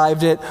you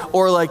survived it,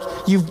 or like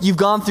you've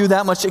gone through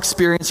that much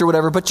experience or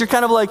whatever, but you're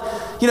kind of like,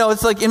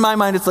 it's like, in my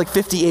mind, it's like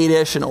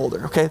 58-ish and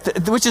older, okay?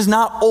 Which is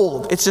not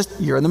old. It's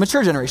just you're in the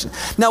mature generation.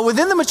 Now,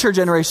 within the mature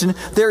generation,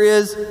 there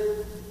is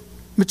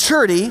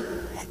maturity.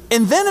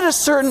 And then at a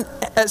certain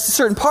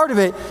part of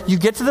it, you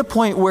get to the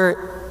point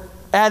where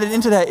added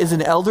into that is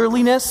an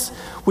elderliness,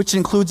 which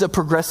includes a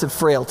progressive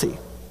frailty.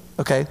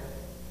 Okay?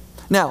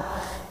 Now,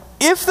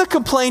 if the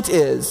complaint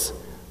is,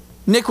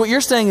 Nick, what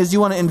you're saying is you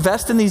want to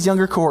invest in these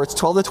younger cohorts,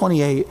 12 to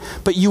 28,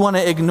 but you want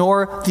to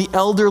ignore the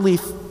elderly,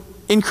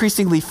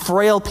 increasingly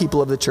frail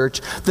people of the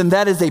church, then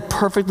that is a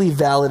perfectly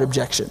valid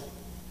objection.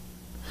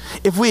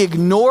 If we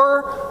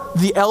ignore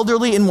the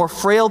elderly and more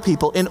frail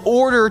people in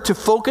order to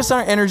focus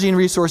our energy and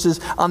resources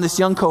on this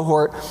young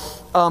cohort,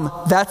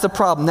 that's a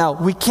problem. Now,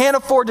 we can't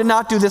afford to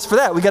not do this for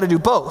that. We got to do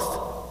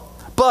both.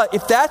 But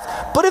if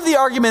the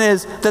argument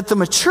is that the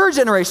mature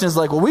generation is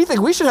like, well, we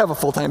think we should have a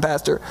full-time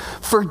pastor,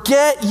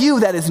 forget you.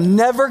 That is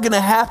never going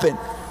to happen.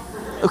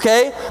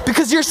 Okay?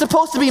 Because you're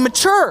supposed to be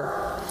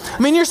mature.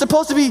 You're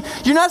supposed to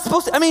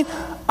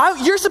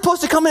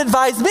come and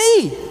advise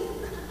me.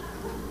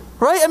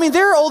 Right?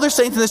 There are older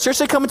saints in this church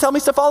that come and tell me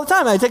stuff all the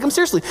time. And I take them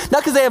seriously.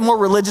 Not because they have more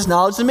religious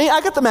knowledge than me. I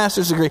got the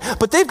master's degree.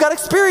 But they've got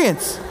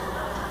experience.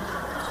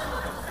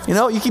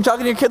 You keep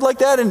talking to your kid like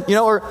that, and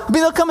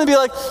they'll come and be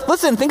like,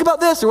 listen, think about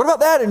this, or what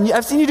about that? And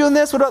I've seen you doing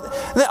this, what about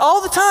that?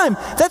 All the time.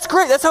 That's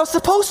great. That's how it's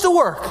supposed to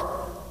work.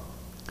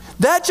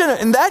 That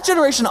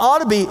generation ought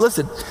to be,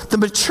 listen, the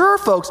mature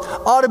folks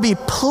ought to be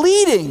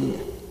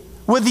pleading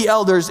with the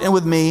elders and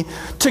with me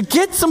to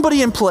get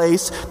somebody in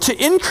place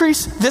to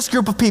increase this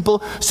group of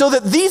people so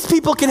that these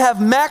people can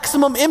have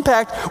maximum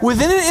impact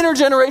within an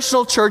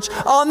intergenerational church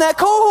on that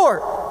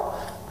cohort.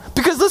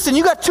 Because listen,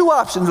 you got 2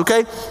 options,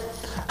 okay?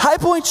 High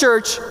Point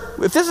Church,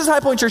 if this is High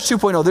Point Church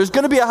 2.0, there's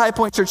going to be a High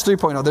Point Church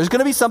 3.0. There's going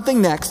to be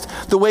something next,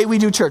 the way we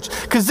do church.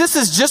 Because this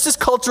is just as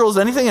cultural as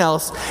anything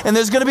else, and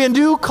there's going to be a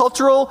new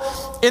cultural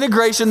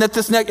integration that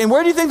this next, and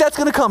where do you think that's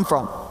going to come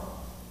from?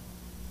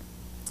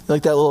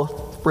 Like that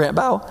little rant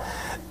bow?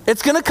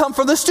 It's going to come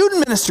from the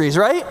student ministries,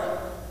 right?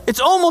 It's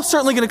almost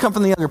certainly going to come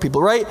from the younger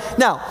people, right?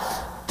 Now,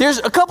 there's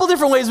a couple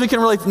different ways we can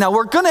relate. Now,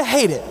 we're going to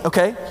hate it,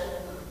 okay?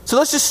 So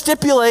let's just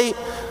stipulate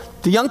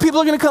the young people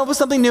are going to come up with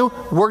something new.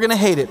 We're going to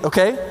hate it,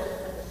 okay?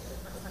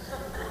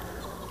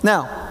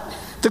 Now,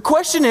 the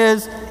question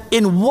is,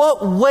 in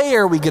what way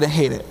are we going to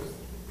hate it?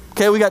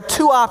 Okay, we got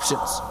 2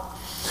 options.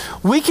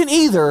 We can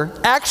either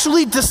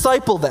actually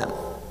disciple them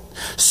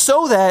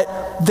so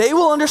that they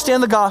will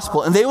understand the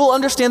gospel and they will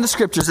understand the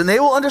scriptures and they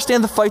will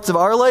understand the fights of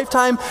our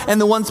lifetime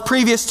and the ones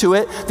previous to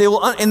it. They'll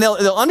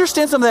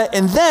understand some of that,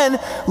 and then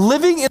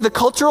living in the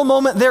cultural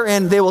moment they're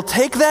in, they will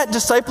take that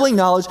discipling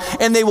knowledge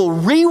and they will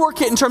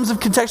rework it in terms of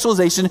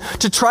contextualization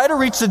to try to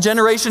reach the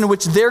generation in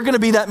which they're going to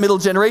be that middle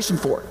generation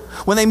for,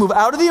 when they move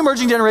out of the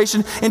emerging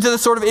generation into the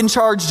sort of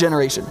in-charge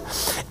generation.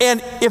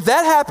 And if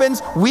that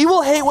happens, we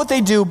will hate what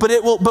they do, but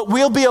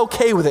we'll be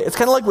okay with it. It's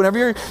kind of like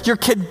whenever your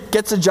kid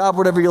gets a job,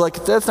 whatever, you're like,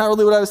 that's not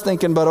really what I was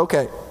thinking, but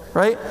okay,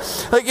 right?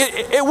 Like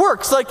it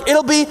works. Like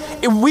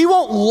we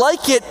won't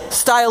like it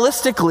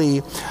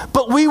stylistically,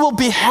 but we will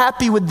be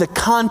happy with the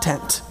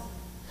content.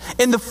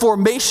 In the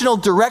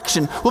formational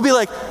direction, we'll be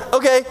like,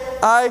 okay,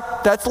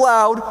 that's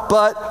loud,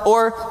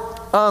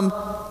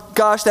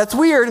 gosh, that's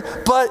weird,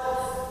 but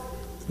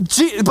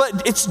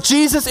it's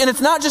Jesus, and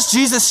it's not just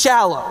Jesus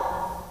shallow.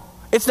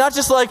 It's not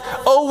just like,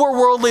 oh, we're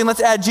worldly and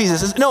let's add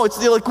Jesus. No,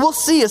 it's like we'll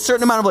see a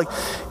certain amount of like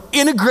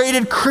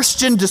integrated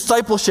Christian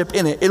discipleship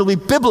in it. It'll be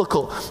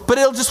biblical, but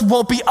it'll just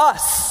won't be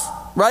us,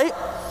 right?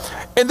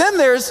 And then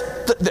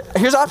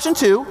here's option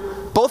 2.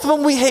 Both of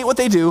them, we hate what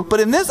they do, but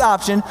in this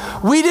option,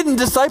 we didn't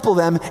disciple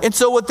them, and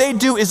so what they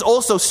do is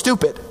also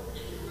stupid,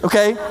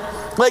 okay?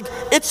 Like,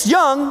 it's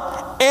young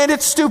and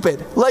it's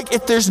stupid. Like,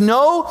 if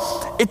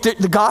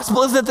the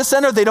gospel isn't at the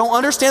center, they don't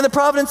understand the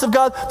providence of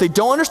God, they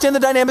don't understand the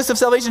dynamics of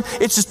salvation,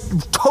 it's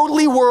just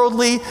totally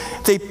worldly.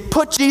 They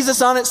put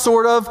Jesus on it,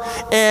 sort of,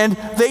 and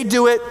they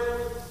do it.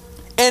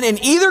 And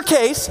in either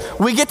case,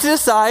 we get to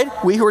decide,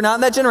 we who are not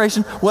in that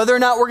generation, whether or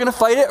not we're going to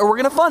fight it or we're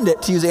going to fund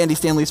it, to use Andy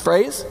Stanley's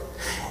phrase.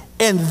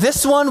 And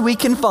this one we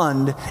can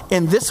fund,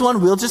 and this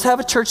one we'll just have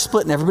a church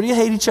split and everybody will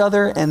hate each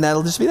other, and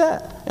that'll just be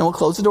that. And we'll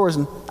close the doors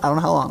in I don't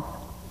know how long.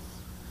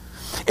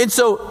 And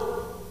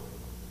so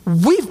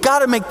we've got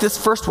to make this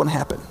first one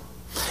happen.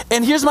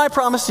 And here's my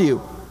promise to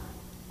you.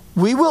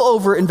 We will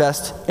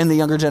overinvest in the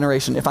younger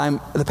generation if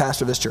I'm the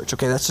pastor of this church,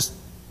 okay? That's just,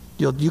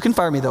 you can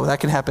fire me though. That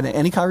can happen at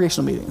any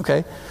congregational meeting,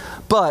 okay?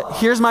 But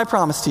here's my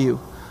promise to you.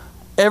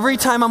 Every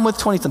time I'm with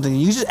 20-something,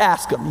 you just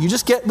ask them. You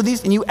just get with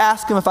these and you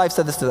ask them if I've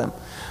said this to them.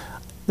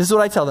 This is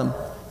what I tell them.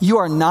 You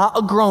are not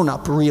a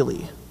grown-up,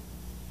 really,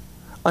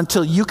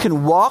 until you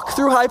can walk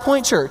through High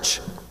Point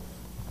Church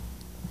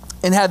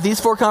and have these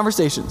 4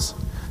 conversations.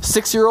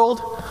 6-year-old,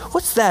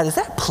 what's that? Is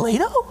that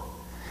Play-Doh?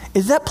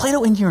 Is that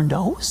Play-Doh in your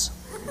nose?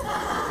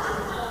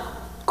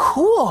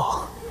 Cool.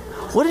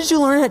 What did you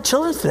learn at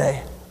Children's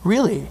Today?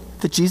 Really?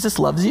 That Jesus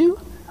loves you?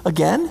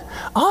 Again?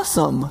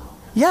 Awesome.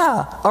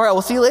 Yeah. All right,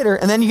 we'll see you later.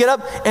 And then you get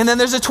up, and then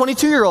there's a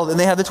 22-year-old, and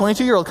they have the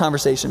 22-year-old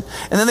conversation.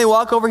 And then they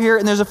walk over here,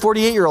 and there's a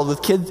 48-year-old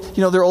with kids,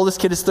 their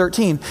oldest kid is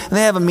 13. And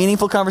they have a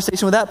meaningful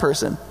conversation with that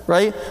person,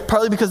 right?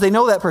 Partly because they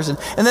know that person.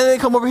 And then they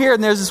come over here,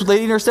 and there's this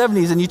lady in her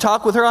 70s, and you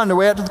talk with her on their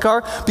way out to the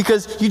car,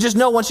 because you just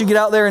know once you get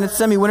out there and it's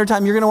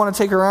semi-wintertime, you're going to want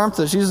to take her arm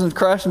so she doesn't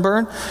crash and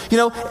burn,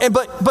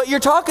 But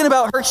you're talking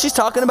about her, she's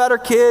talking about her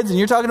kids, and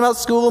you're talking about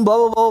school and blah,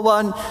 blah, blah, blah,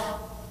 and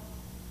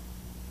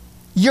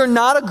you're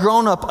not a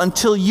grown-up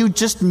until you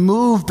just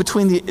move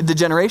between the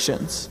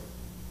generations.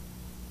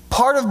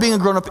 Part of being a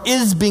grown-up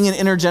is being an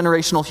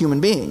intergenerational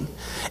human being.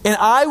 And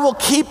I will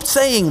keep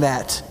saying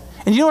that.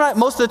 And you know what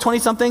most of the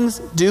 20-somethings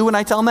do when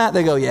I tell them that?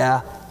 They go,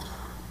 yeah.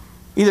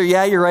 Either,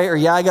 yeah, you're right, or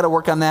yeah, I got to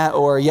work on that,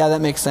 or yeah,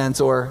 that makes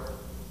sense,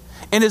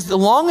 And as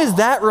long as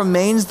that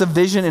remains the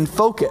vision and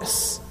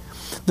focus,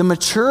 the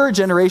mature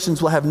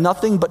generations will have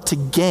nothing but to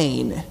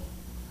gain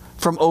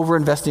from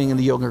over-investing in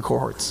the younger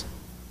cohorts.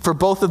 For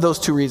both of those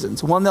 2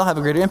 reasons. 1, they'll have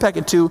a greater impact,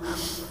 and 2,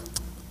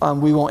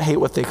 we won't hate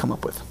what they come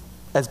up with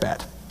as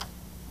bad.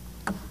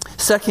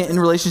 Second, in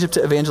relationship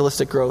to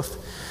evangelistic growth.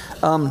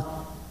 Hold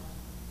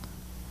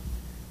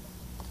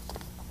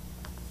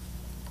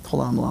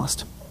on, I'm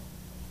lost.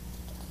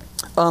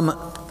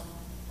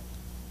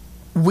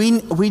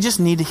 We just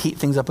need to heat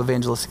things up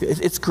evangelistically.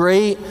 It's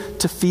great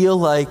to feel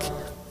like,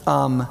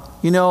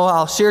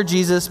 I'll share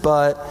Jesus,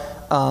 but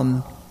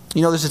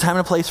there's a time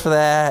and a place for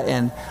that,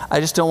 and I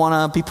just don't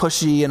want to be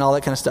pushy and all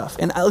that kind of stuff.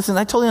 And listen,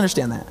 I totally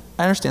understand that.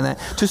 I understand that.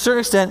 To a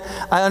certain extent,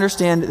 I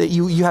understand that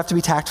you have to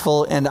be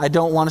tactful, and I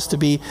don't want us to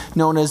be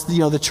known as,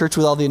 the church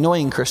with all the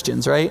annoying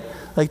Christians, right?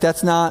 Like,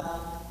 that's not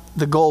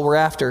the goal we're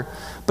after.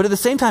 But at the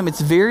same time,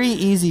 it's very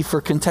easy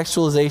for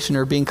contextualization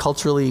or being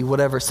culturally,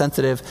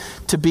 sensitive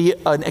to be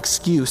an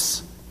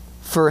excuse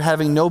for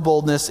having no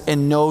boldness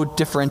and no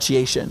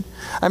differentiation.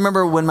 I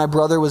remember when my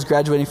brother was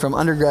graduating from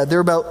undergrad, there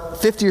were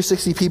about 50 or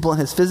 60 people in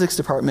his physics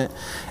department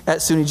at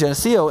SUNY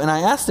Geneseo, and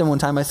I asked him one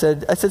time, I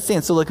said,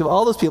 Stan, so of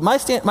all those people, my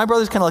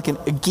brother's kind of like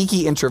a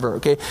geeky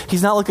introvert, okay?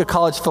 He's not like a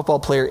college football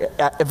player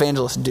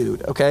evangelist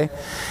dude, okay?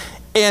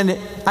 And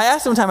I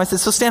asked him one time, I said,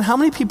 so Stan, how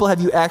many people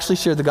have you actually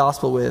shared the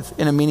gospel with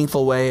in a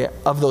meaningful way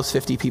of those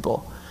 50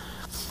 people?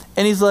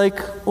 And he's like,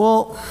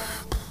 well,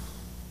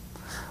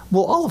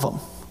 all of them.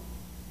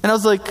 And I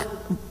was like,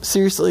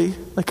 seriously?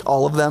 Like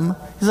all of them?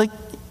 He's like,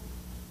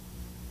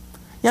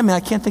 yeah, I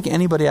can't think of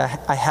anybody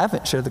I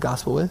haven't shared the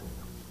gospel with.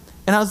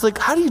 And I was like,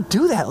 how do you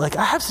do that? Like,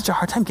 I have such a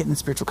hard time getting in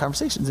spiritual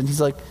conversations. And he's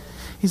like,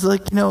 He's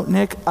like,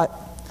 Nick,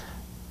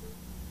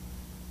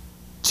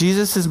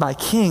 Jesus is my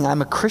king.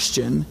 I'm a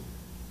Christian.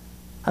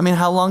 I mean,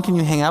 how long can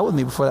you hang out with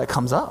me before that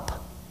comes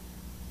up?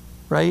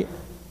 Right?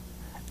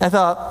 I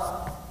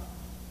thought,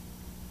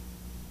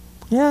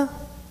 yeah,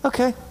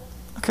 okay.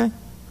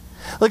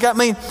 Like, I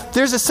mean,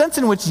 there's a sense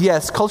in which,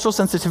 yes, cultural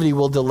sensitivity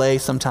will delay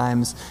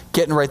sometimes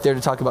getting right there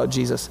to talk about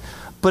Jesus.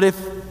 But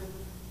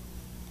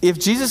if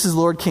Jesus is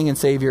Lord, King, and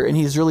Savior, and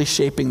he's really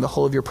shaping the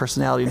whole of your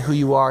personality and who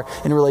you are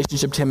in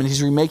relationship to him, and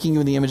he's remaking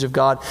you in the image of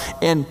God,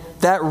 and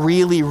that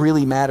really,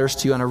 really matters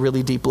to you on a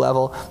really deep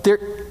level,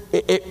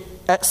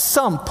 at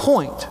some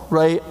point,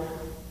 right,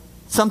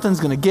 something's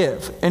going to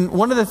give. And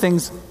one of the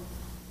things,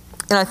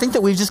 and I think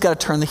that we've just got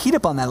to turn the heat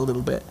up on that a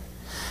little bit.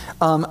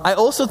 I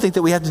also think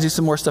that we have to do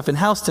some more stuff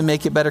in-house to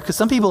make it better, because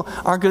some people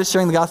aren't good at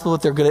sharing the gospel,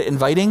 but they're good at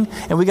inviting,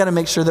 and we got to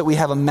make sure that we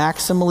have a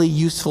maximally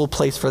useful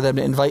place for them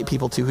to invite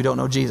people to who don't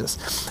know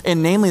Jesus.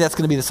 And namely, that's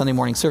going to be the Sunday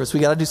morning service. We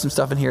got to do some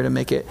stuff in here to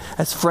make it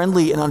as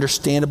friendly and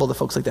understandable to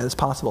folks like that as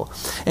possible.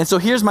 And so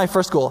here's my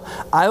first goal.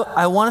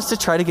 I want us to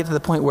try to get to the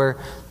point where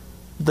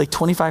like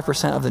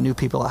 25% of the new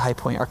people at High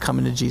Point are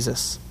coming to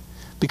Jesus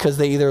because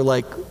they either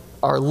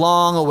are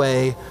long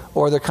away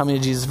or they're coming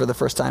to Jesus for the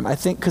first time. I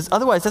think, because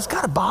otherwise that's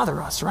got to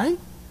bother us, right?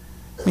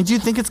 I mean, do you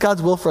think it's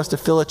God's will for us to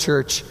fill a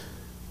church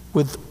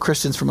with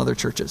Christians from other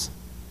churches?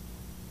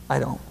 I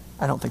don't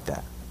think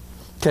that.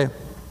 Okay.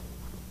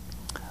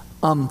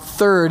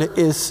 Third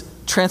is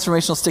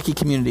transformational sticky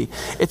community.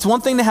 It's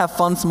one thing to have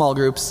fun small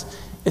groups.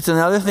 It's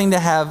another thing to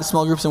have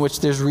small groups in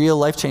which there's real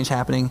life change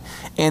happening.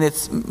 And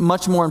it's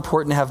much more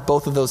important to have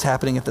both of those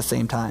happening at the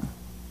same time.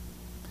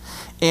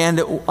 And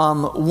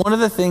one of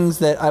the things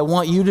that I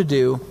want you to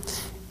do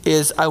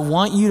is I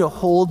want you to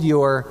hold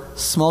your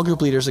small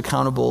group leaders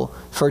accountable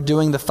for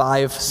doing the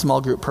 5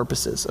 small group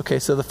purposes. Okay,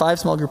 so the 5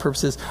 small group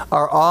purposes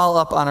are all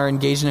up on our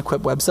Engage and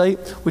Equip website,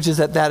 which is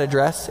at that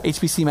address,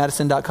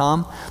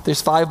 hbcmadison.com.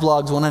 There's 5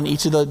 blogs, one on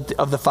each of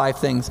the 5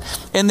 things.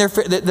 And they're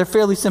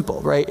fairly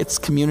simple, right? It's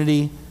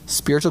community,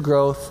 spiritual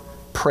growth,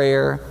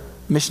 prayer,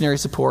 missionary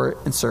support,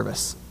 and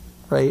service.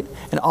 Right?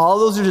 And all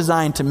those are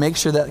designed to make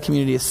sure that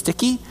community is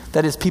sticky.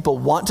 That is, people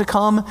want to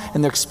come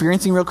and they're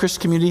experiencing real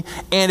Christian community,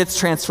 and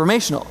it's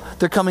transformational.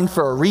 They're coming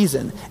for a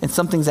reason, and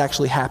something's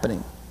actually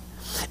happening.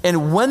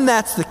 And when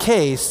that's the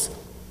case,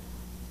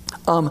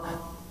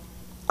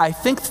 I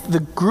think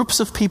the groups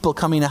of people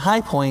coming to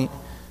High Point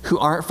who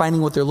aren't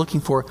finding what they're looking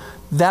for,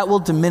 that will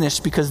diminish,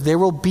 because there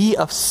will be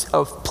a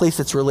place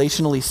that's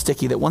relationally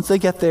sticky, that once they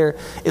get there,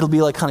 it'll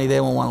be like honey,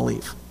 they won't want to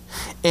leave.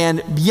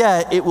 And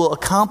yet it will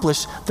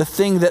accomplish the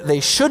thing that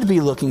they should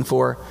be looking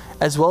for,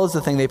 as well as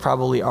the thing they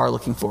probably are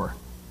looking for,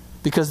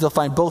 because they'll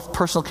find both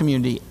personal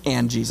community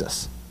and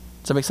Jesus.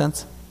 Does that make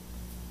sense?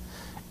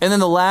 And then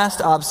the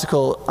last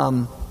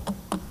obstacle,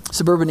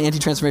 suburban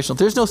anti-transformational.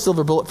 There's no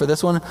silver bullet for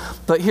this one,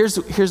 but here's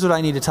what I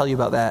need to tell you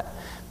about that,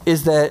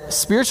 is that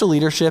spiritual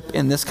leadership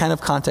in this kind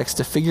of context,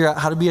 to figure out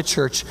how to be a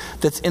church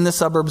that's in the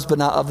suburbs but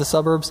not of the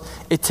suburbs,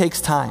 it takes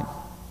time.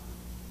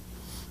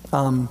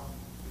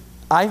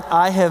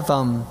 I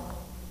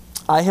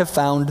have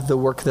found the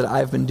work that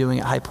I've been doing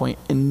at High Point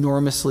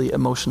enormously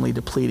emotionally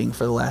depleting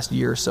for the last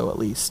year or so at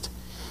least.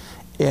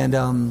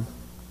 And,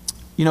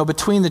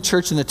 between the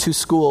church and the 2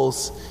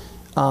 schools,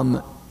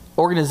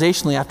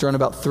 organizationally I have to run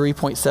about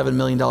 $3.7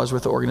 million worth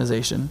of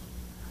organization.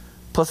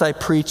 Plus I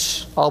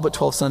preach all but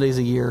 12 Sundays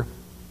a year.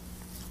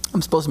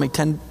 I'm supposed to make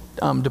 10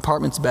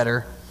 departments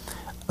better.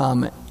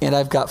 And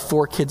I've got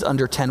 4 kids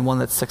under 10, one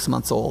that's 6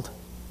 months old.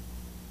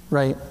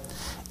 Right?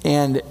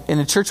 And in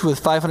a church with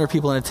 500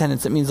 people in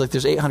attendance, it means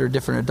there's 800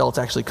 different adults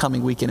actually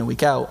coming week in and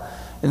week out.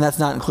 And that's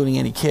not including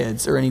any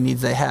kids or any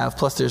needs they have.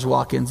 Plus there's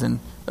walk-ins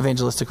and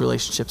evangelistic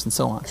relationships and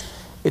so on.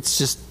 It's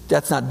just,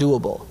 that's not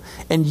doable.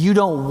 And you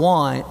don't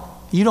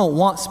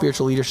want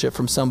spiritual leadership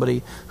from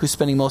somebody who's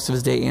spending most of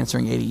his day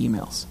answering 80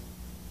 emails.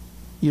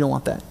 You don't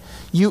want that.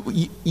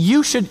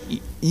 You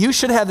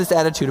should have this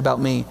attitude about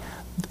me.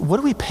 What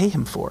do we pay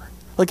him for?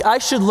 I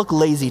should look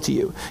lazy to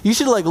you. You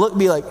should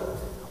be like,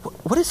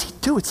 what does he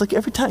do? It's like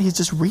every time he's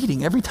just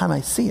reading, every time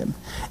I see him,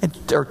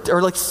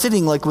 or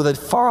sitting with a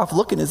far off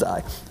look in his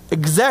eye.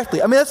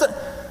 Exactly. I mean,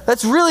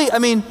 that's really,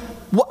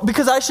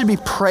 because I should be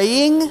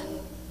praying,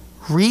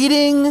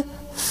 reading,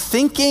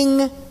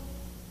 thinking,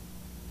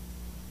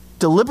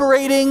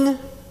 deliberating,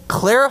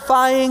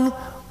 clarifying.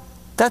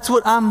 That's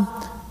what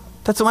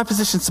my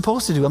position's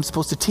supposed to do. I'm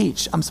supposed to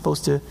teach. I'm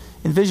supposed to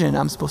envision.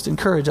 I'm supposed to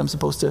encourage. I'm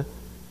supposed to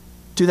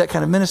do that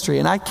kind of ministry.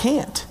 And I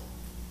can't.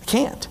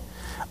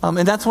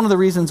 And that's one of the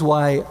reasons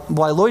why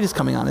Lloyd is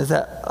coming on, is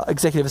that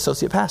executive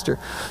associate pastor.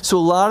 So a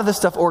lot of the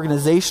stuff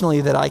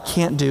organizationally that I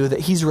can't do, that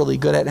he's really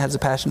good at and has a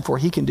passion for,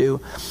 he can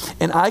do.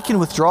 And I can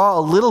withdraw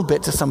a little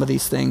bit to some of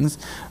these things,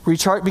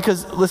 recharge,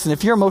 because listen,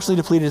 if you're emotionally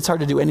depleted, it's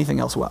hard to do anything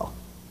else well.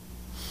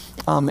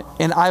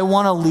 And I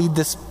want to lead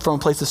this from a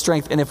place of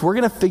strength. And if we're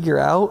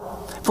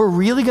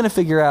really going to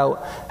figure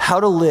out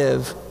how to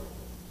live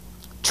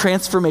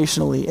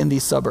transformationally in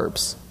these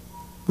suburbs,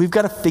 we've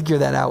got to figure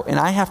that out. And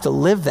I have to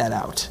live that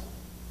out.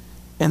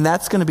 And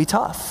that's going to be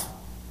tough.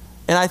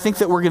 And I think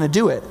that we're going to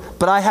do it,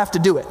 but I have to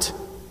do it.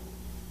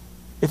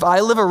 If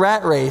I live a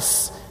rat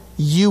race,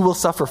 you will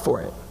suffer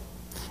for it.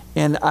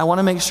 And I want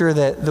to make sure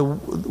that the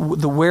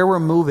where we're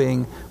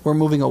moving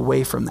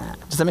away from that.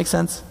 Does that make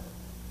sense?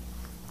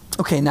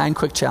 Okay, 9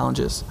 quick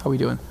challenges. How are we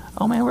doing?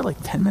 Oh man, we're like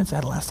 10 minutes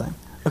ahead of last time.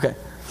 Okay.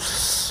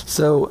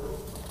 So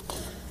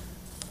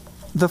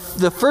the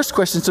first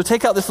question, so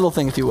take out this little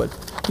thing if you would.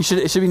 It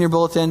should be in your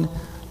bulletin.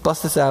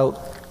 Bust this out.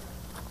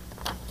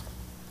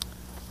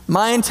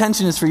 My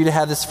intention is for you to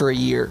have this for a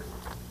year.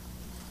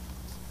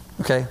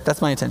 Okay,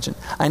 that's my intention.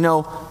 I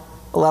know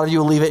a lot of you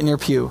will leave it in your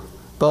pew,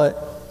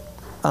 but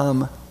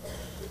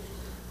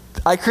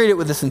I created it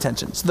with this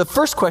intention. So the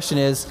first question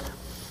is,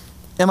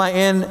 am I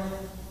in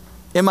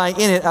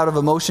it out of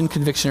emotion,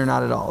 conviction, or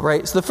not at all,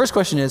 right? So the first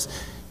question is,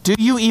 do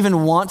you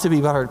even want to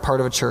be part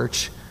of a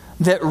church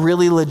that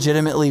really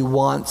legitimately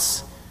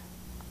wants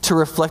to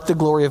reflect the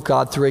glory of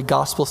God through a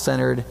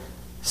gospel-centered,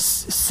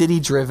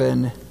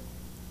 city-driven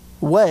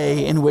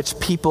way in which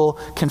people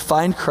can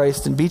find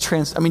Christ and be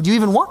do you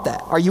even want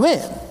that? Are you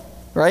in?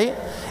 Right?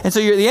 And so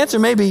the answer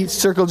may be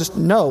circle just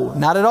no,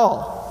 not at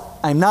all.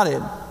 I'm not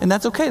in. And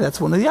that's okay. That's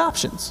one of the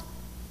options.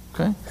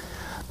 Okay?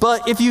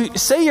 But if you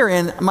say you're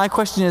in, my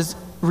question is,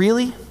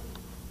 really?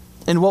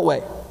 In what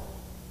way?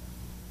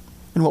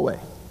 In what way?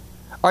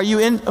 Are you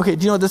in? Okay,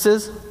 do you know what this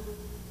is?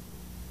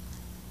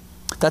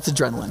 That's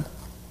adrenaline.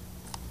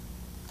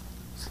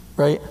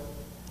 Right?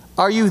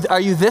 Are you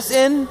this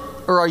in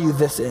or are you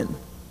this in?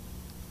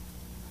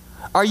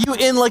 Are you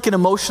in like an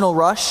emotional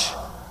rush?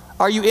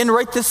 Are you in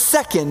right this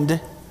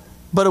second,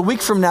 but a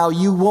week from now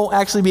you won't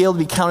actually be able to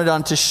be counted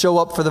on to show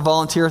up for the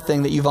volunteer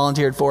thing that you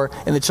volunteered for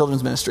in the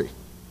children's ministry?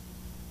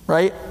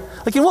 Right?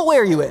 Like in what way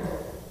are you in?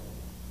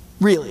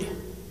 Really?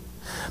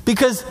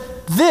 Because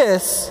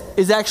this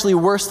is actually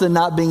worse than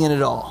not being in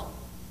at all.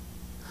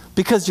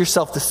 Because you're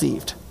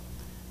self-deceived.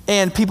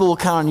 And people will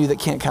count on you that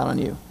can't count on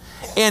you.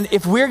 And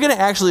if we're going to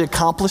actually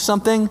accomplish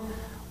something,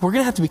 we're going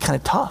to have to be kind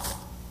of tough.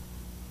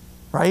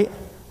 Right?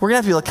 We're going to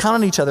have to be able to count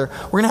on each other.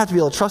 We're going to have to be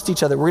able to trust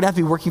each other. We're going to have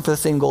to be working for the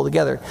same goal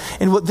together.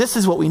 And this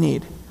is what we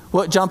need.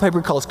 What John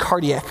Piper calls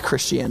cardiac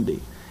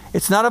Christianity.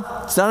 It's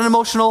not an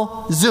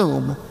emotional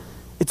zoom.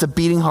 It's a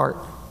beating heart.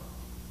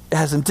 It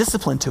has some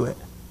discipline to it.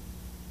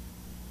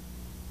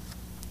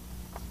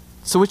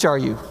 So which are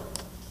you?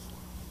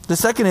 The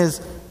second is,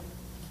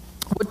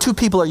 what 2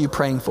 people are you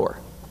praying for?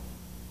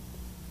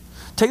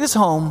 Take this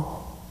home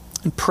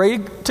and pray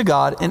to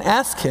God and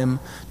ask him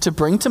to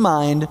bring to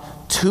mind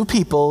 2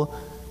 people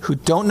who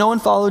don't know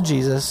and follow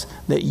Jesus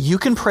that you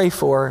can pray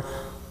for,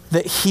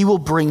 that he will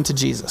bring to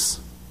Jesus.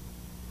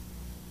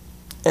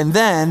 And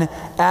then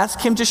ask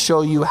him to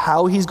show you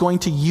how he's going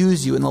to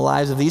use you in the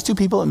lives of these 2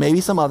 people and maybe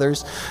some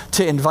others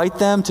to invite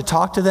them, to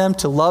talk to them,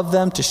 to love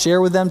them, to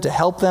share with them, to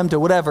help them, to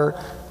whatever,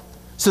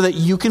 so that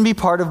you can be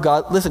part of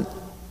God. Listen,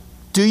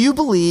 do you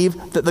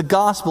believe that the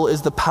gospel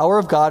is the power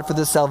of God for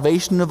the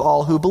salvation of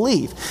all who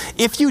believe?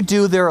 If you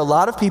do, there are a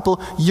lot of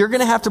people, you're going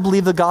to have to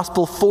believe the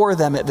gospel for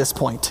them at this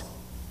point,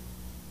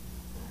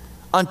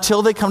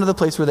 until they come to the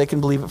place where they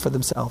can believe it for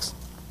themselves,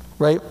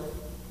 right?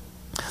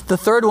 The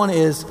third one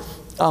is,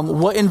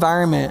 what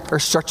environment or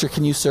structure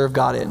can you serve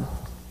God in?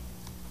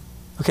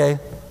 Okay?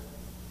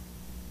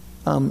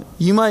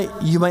 You might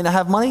not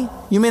have money.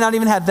 You may not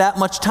even have that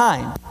much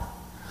time.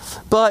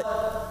 But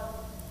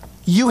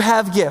you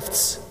have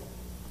gifts.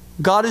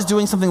 God is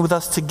doing something with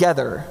us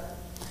together.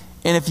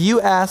 And if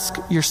you ask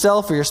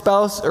yourself or your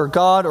spouse or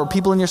God or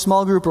people in your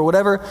small group or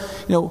whatever,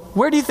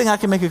 where do you think I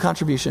can make a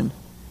contribution?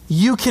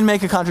 You can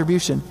make a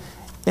contribution.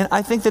 And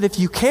I think that if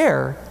you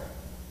care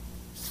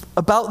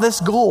about this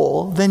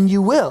goal, then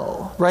you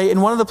will, right?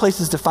 And one of the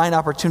places to find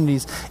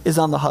opportunities is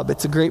on the Hub.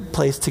 It's a great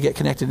place to get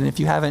connected. And if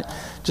you haven't,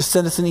 just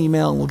send us an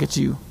email and we'll get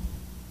you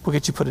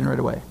put in right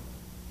away.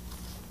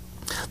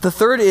 The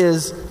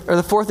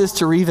fourth is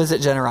to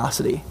revisit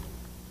generosity.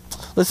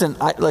 Listen,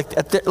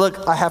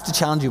 I have to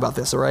challenge you about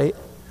this, all right?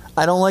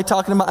 I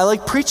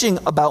like preaching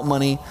about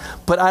money,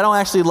 but I don't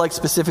actually like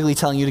specifically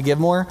telling you to give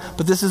more.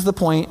 But this is the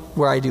point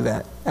where I do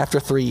that after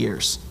 3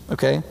 years,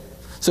 okay?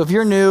 So if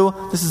you're new,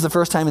 this is the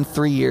first time in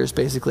 3 years,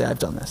 basically, I've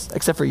done this,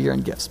 except for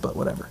year-end gifts, but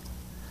whatever.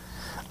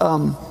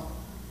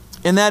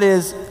 And that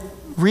is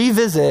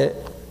revisit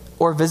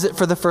or visit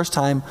for the first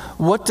time,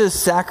 what does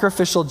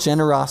sacrificial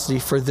generosity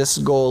for this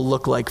goal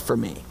look like for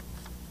me?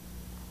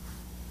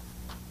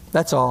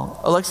 That's all.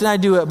 Alexa and I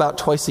do it about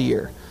twice a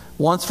year.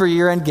 Once for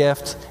year-end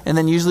gift, and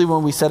then usually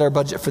when we set our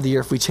budget for the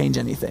year if we change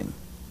anything.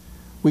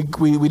 We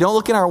don't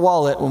look in our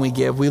wallet when we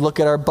give. We look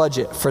at our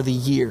budget for the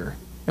year.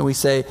 And we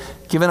say,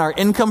 given our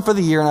income for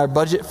the year and our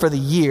budget for the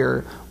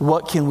year,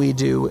 what can we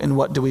do and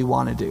what do we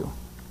want to do?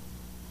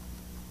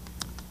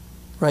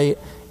 Right?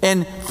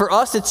 And for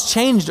us, it's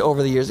changed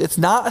over the years. It's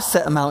not a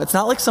set amount. It's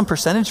not like some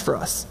percentage for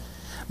us.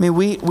 I mean,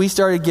 we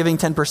started giving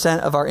 10%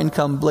 of our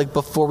income like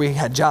before we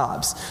had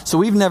jobs. So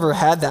we've never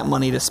had that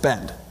money to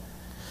spend.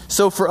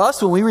 So for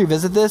us, when we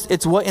revisit this,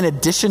 it's what in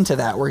addition to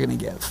that we're going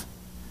to give.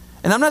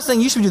 And I'm not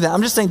saying you should do that.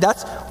 I'm just saying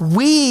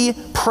we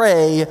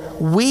pray,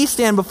 we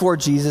stand before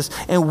Jesus,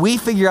 and we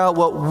figure out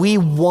what we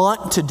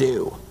want to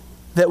do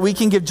that we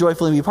can give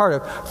joyfully and be part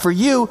of. For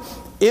you,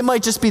 It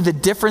might just be the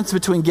difference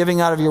between giving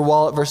out of your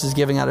wallet versus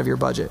giving out of your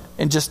budget,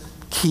 and just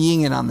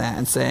keying in on that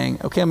and saying,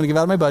 okay, I'm going to give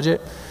out of my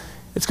budget.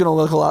 It's going to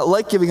look a lot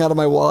like giving out of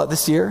my wallet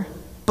this year.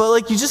 But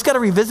like, you just got to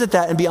revisit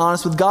that and be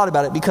honest with God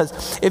about it,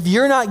 because if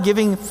you're not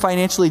giving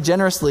financially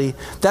generously,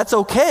 that's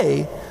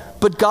okay.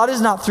 But God is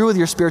not through with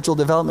your spiritual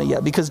development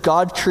yet, because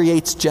God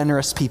creates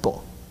generous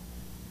people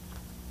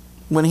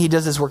when he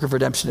does his work of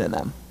redemption in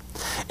them.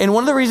 And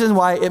one of the reasons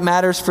why it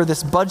matters for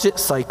this budget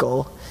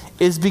cycle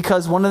is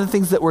because one of the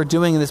things that we're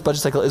doing in this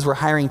budget cycle is we're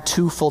hiring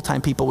 2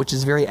 full-time people, which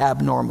is very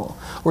abnormal.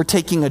 We're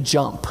taking a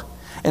jump.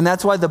 And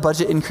that's why the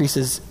budget increase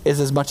is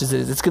as much as it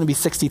is. It's going to be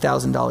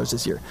 $60,000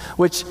 this year,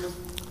 which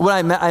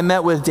when I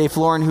met with Dave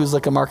Florin, who's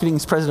like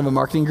he's president of a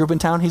marketing group in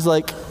town. He's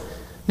like,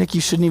 Nick,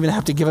 you shouldn't even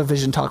have to give a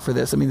vision talk for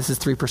this. I mean, this is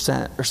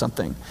 3% or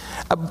something.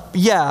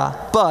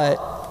 Yeah, but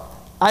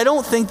I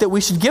don't think that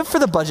we should give for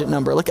the budget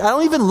number. Like, I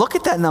don't even look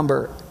at that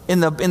number in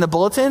the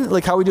bulletin,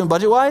 like how are we doing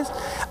budget-wise.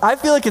 I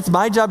feel like it's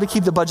my job to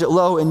keep the budget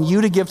low and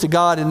you to give to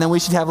God, and then we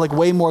should have like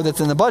way more that's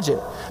in the budget,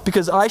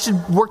 because I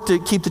should work to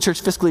keep the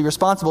church fiscally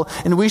responsible,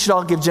 and we should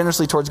all give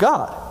generously towards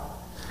God.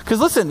 Because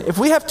listen, if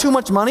we have too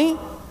much money,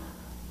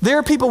 there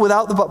are people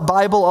without the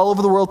Bible all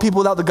over the world, people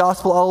without the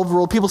gospel all over the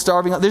world, people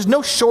starving. There's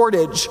no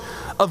shortage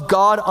of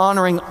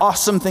God-honoring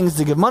awesome things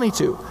to give money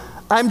to.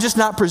 I'm just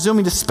not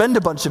presuming to spend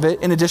a bunch of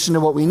it in addition to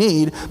what we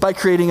need by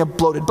creating a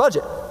bloated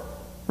budget,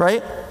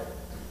 right?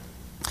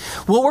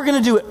 What we're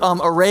going to do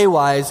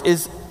array-wise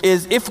is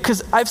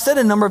because I've said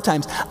a number of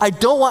times, I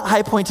don't want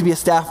High Point to be a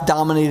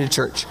staff-dominated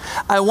church.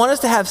 I want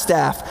us to have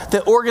staff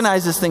that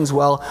organizes things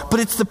well, but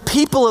it's the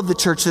people of the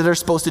church that are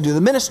supposed to do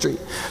the ministry.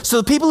 So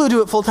the people who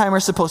do it full-time are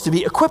supposed to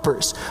be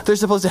equippers. They're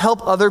supposed to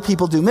help other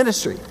people do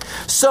ministry.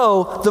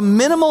 So the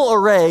minimal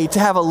array to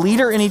have a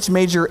leader in each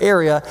major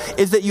area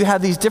is that you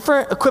have these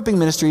different equipping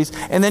ministries,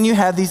 and then you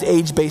have these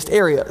age-based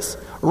areas.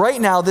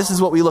 Right now, this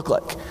is what we look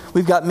like.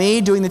 We've got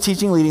me doing the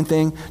teaching, leading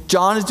thing.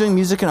 John is doing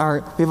music and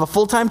art. We have a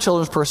full-time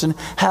children's person,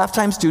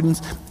 half-time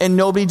students, and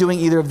nobody doing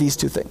either of these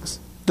 2 things.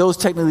 Those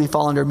technically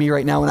fall under me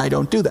right now, and I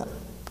don't do them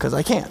because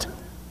I can't,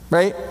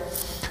 right?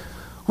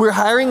 We're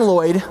hiring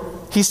Lloyd.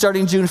 He's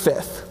starting June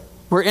 5th.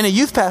 We're in a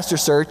youth pastor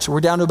search.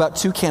 We're down to about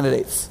 2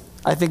 candidates.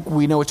 I think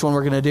we know which one we're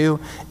going to do,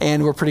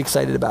 and we're pretty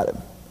excited about it.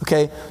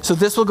 Okay? So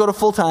this will go to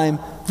full-time.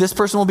 This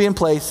person will be in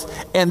place,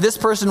 and this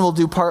person will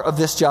do part of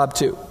this job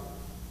too.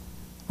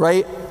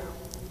 Right?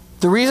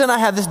 The reason I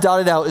have this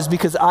dotted out is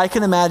because I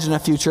can imagine a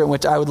future in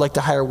which I would like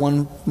to hire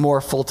 1 more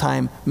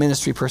full-time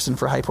ministry person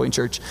for High Point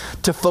Church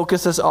to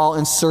focus us all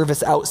in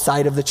service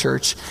outside of the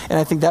church. And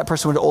I think that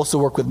person would also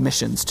work with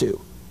missions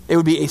too. It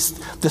would be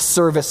the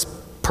service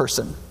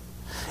person.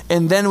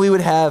 And then we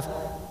would have,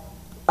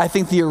 I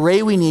think, the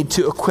array we need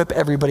to equip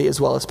everybody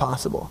as well as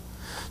possible.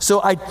 So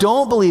I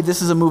don't believe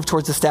this is a move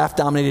towards a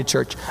staff-dominated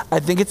church. I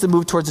think it's a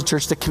move towards a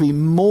church that can be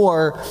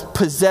more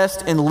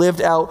possessed and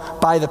lived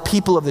out by the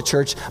people of the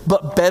church,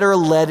 but better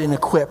led and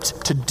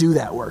equipped to do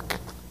that work.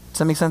 Does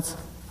that make sense?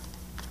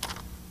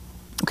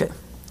 Okay.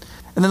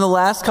 And then the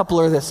last couple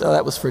are this. Oh,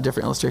 that was for a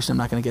different illustration I'm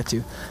not going to get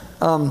to.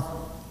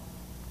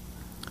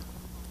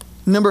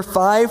 Number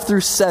 5 through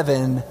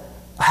 7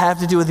 have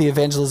to do with the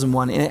evangelism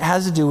one, and it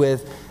has to do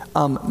with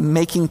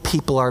making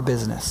people our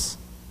business.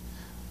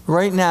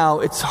 Right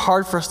now, it's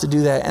hard for us to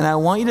do that, and I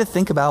want you to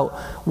think about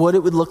what it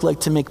would look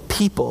like to make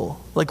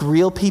people, like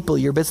real people,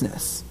 your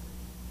business.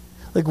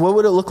 Like, what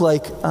would it look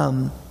like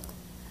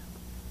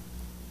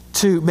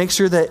to make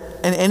sure that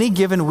in any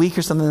given week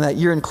or something that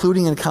you're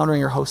including,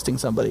 encountering, or hosting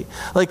somebody?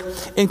 Like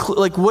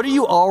what do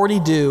you already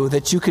do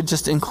that you could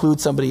just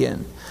include somebody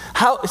in?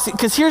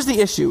 Because here's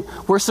the issue.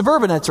 We're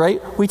suburbanites,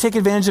 right? We take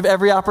advantage of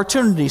every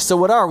opportunity. So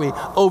what are we?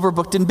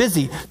 Overbooked and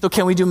busy. So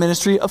can we do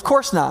ministry? Of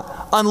course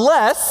not.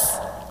 Unless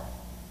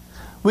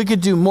we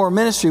could do more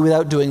ministry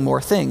without doing more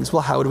things.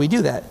 Well, how would we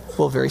do that?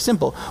 Well, very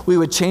simple. We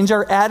would change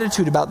our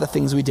attitude about the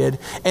things we did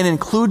and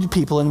include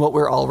people in what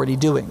we're already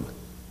doing.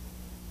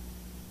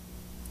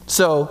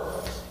 So,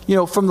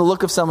 from the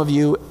look of some of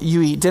you,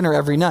 you eat dinner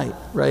every night,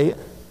 right?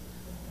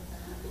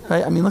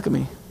 Right? I mean, look at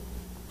me.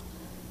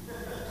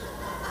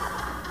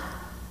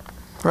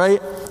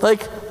 Right?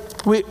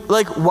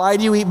 Why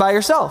do you eat by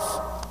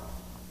yourself?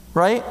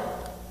 Right?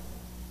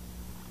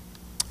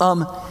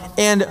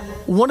 And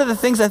one of the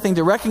things I think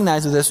to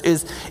recognize with this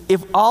is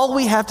if all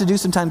we have to do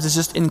sometimes is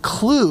just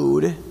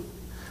include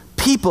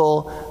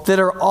people that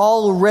are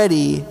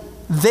already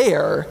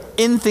there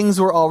in things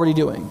we're already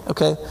doing,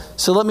 okay?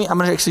 So I'm going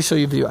to actually show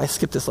you a video. I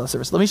skipped this last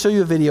service. Let me show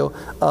you a video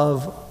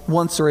of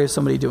one story of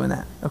somebody doing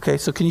that, okay?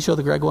 So can you show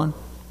the Greg one?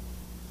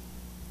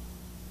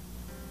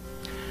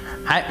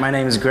 Hi, my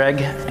name is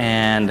Greg,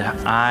 and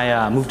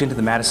I moved into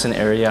the Madison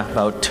area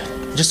about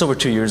just over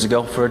 2 years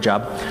ago for a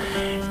job.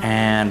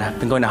 And I've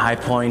been going to High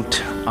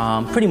Point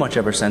pretty much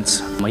ever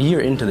since. A year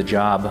into the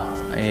job,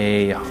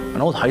 an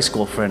old high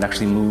school friend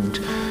actually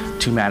moved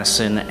to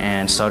Madison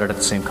and started at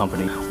the same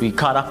company. We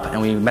caught up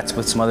and we met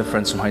with some other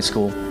friends from high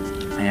school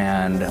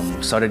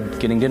and started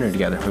getting dinner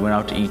together. We went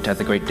out to eat at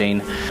the Great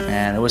Dane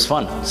and it was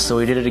fun. So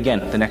we did it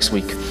again the next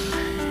week.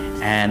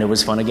 and it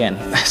was fun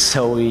again.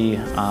 So we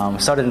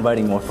started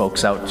inviting more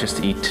folks out just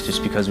to eat,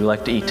 just because we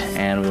like to eat,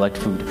 and we liked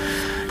food,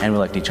 and we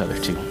liked each other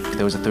too.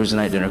 There was a Thursday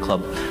night dinner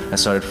club that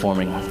started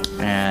forming,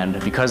 and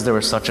because there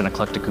was such an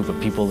eclectic group of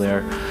people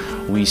there,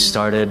 we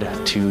started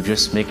to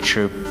just make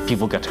sure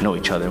people got to know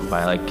each other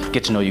by like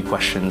get to know you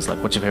questions,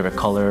 like what's your favorite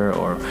color,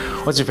 or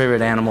what's your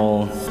favorite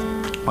animal,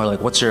 or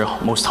like what's your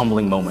most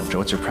humbling moment, or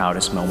what's your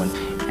proudest moment.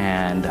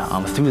 And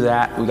through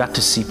that, we got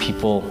to see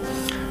people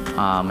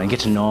and get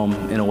to know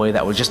them in a way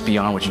that was just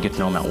beyond what you get to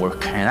know them at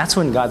work. And that's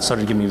when God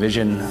started giving me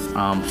vision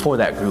for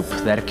that group,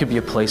 that it could be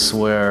a place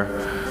where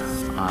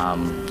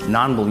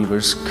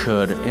non-believers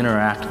could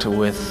interact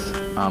with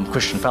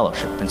Christian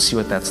fellowship and see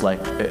what that's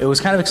like. It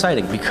was kind of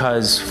exciting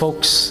because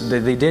folks,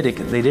 they did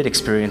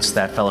experience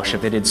that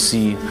fellowship. They did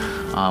see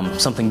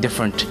something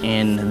different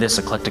in this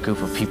eclectic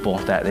group of people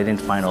that they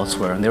didn't find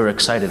elsewhere, and they were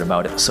excited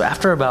about it. So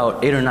after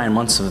about 8 or 9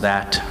 months of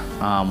that,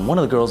 one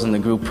of the girls in the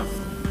group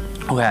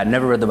who had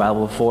never read the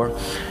Bible before,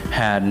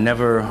 had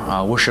never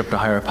worshipped a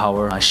higher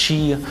power,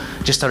 she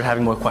just started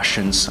having more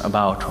questions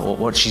about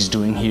what she's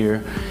doing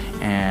here,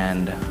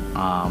 and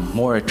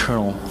more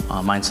eternal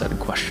mindset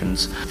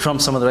questions. From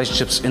some of the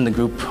relationships in the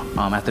group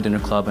at the dinner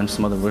club and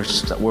some other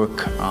relationships at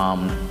work,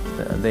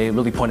 they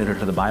really pointed her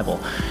to the Bible.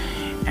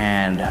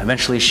 And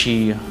eventually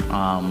she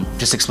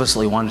just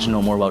explicitly wanted to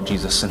know more about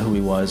Jesus and who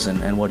he was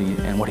and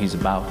what he's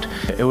about.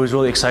 It was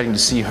really exciting to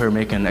see her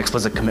make an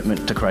explicit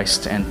commitment to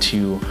Christ and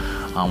to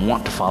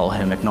want to follow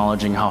him,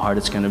 acknowledging how hard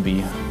it's going to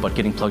be, but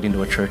getting plugged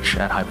into a church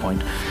at High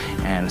Point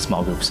and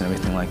small groups and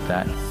everything like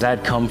that. That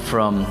had come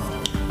from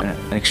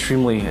an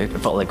extremely, it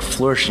felt like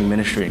flourishing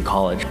ministry in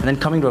college. And then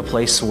coming to a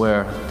place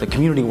where the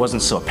community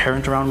wasn't so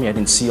apparent around me, I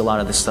didn't see a lot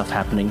of this stuff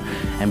happening,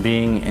 and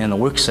being in a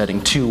work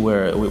setting too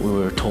where we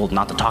were told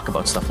not to talk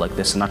about stuff like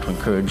this and not to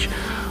encourage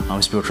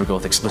spiritual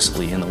growth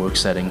explicitly in the work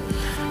setting,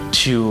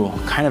 to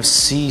kind of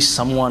see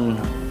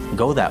someone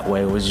go that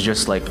way was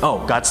just like,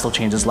 oh, God still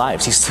changes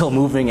lives. He's still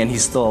moving and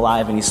he's still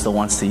alive and he still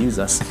wants to use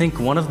us. I think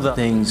one of the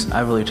things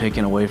I've really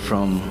taken away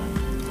from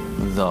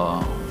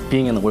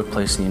being in the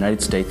workplace in the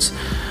United States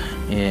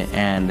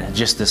and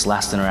just this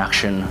last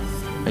interaction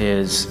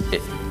is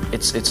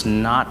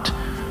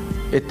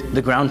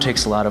the ground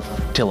takes a lot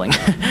of tilling.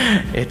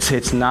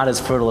 It's not as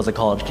fertile as a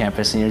college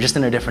campus, and you're just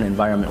in a different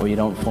environment where you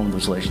don't form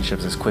those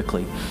relationships as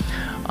quickly.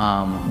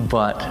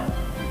 But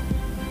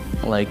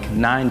like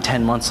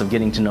 9-10 months of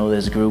getting to know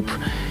this group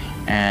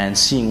and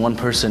seeing one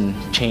person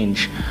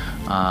change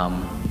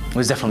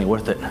was definitely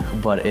worth it.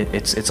 But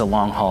it's a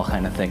long haul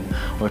kind of thing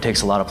where it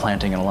takes a lot of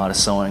planting and a lot of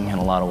sowing and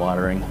a lot of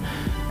watering.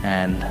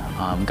 And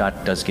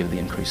God does give the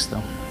increase,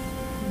 though.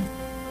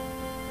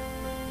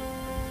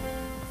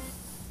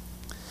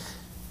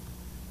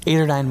 Eight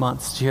or 9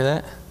 months. Did you hear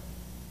that?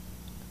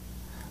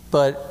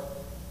 But,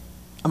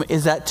 I mean,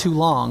 is that too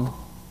long?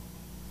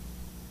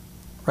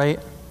 Right?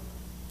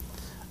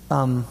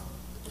 Another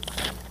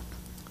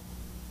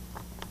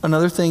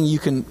thing you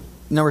can,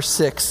 number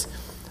 6,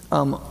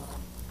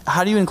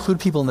 how do you include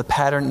people in the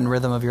pattern and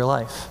rhythm of your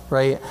life?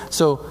 Right?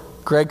 So,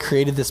 Greg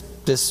created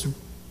this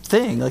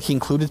thing, like he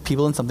included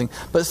people in something,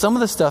 but some of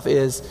the stuff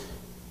is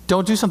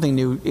don't do something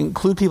new,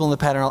 include people in the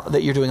pattern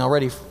that you're doing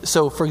already.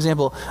 So for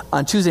example,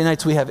 on Tuesday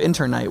nights we have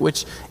intern night,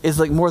 which is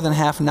like more than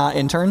half not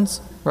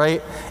interns,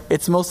 right?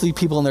 It's mostly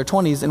people in their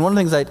 20s. And one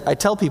of the things I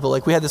tell people,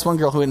 like we had this one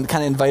girl who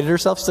kind of invited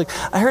herself. She's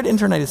like, I heard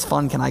intern night is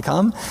fun, can I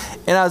come?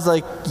 And I was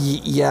like,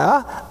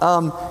 yeah.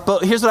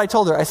 But here's what I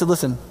told her. I said,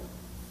 listen,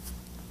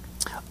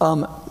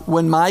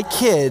 when my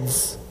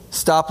kids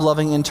stop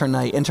loving intern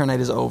night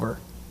is over.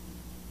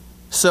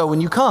 So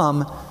when you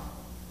come,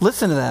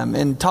 listen to them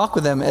and talk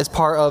with them as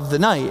part of the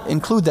night.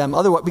 Include them.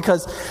 Otherwise,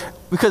 because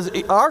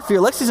our fear,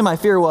 Lexi's and my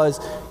fear was,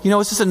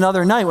 it's just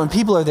another night when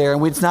people are there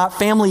and it's not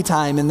family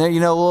time and they're,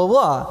 blah,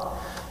 blah.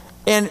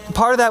 And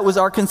part of that was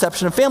our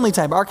conception of family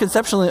time. Our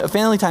conception of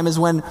family time is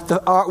when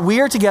we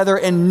are together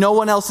and no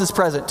one else is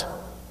present.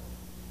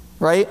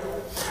 Right?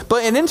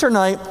 But in intern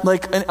night,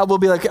 we'll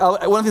be like, one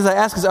of the things I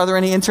ask is, are there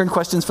any intern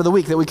questions for the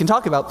week that we can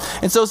talk about?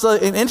 And so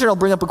an intern will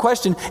bring up a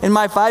question, and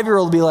my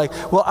 5-year-old will be like,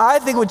 well, I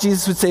think what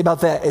Jesus would say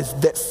about that is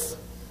this.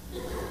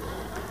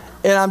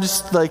 And I'm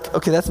just like,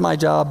 okay, that's my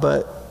job,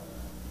 but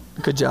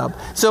good job.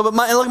 So, but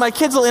my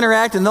kids will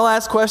interact, and they'll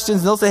ask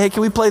questions, and they'll say, hey,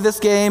 can we play this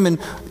game and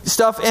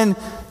stuff? And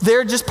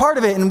they're just part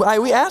of it. And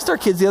we asked our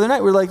kids the other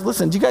night, we were like,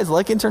 listen, do you guys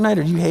like intern night,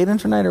 or do you hate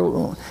intern night?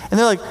 And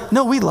they're like,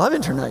 no, we love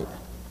intern night.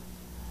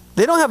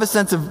 They don't have a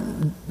sense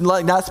of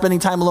like not spending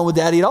time alone with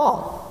daddy at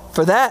all.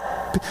 For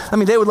that, I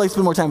mean, they would like to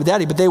spend more time with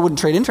daddy, but they wouldn't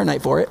trade intern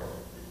night for it.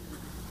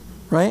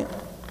 Right?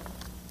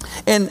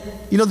 And,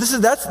 this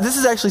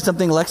is actually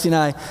something Lexi and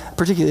I,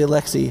 particularly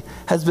Lexi,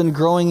 has been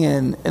growing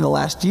in the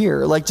last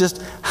year. Like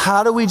just,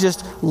 how do we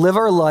just live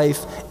our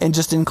life and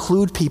just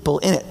include people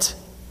in it?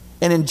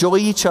 And enjoy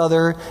each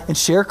other and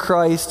share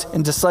Christ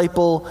and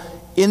disciple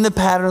in the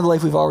pattern of the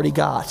life we've already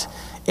got.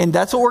 And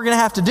that's what we're going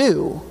to have to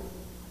do.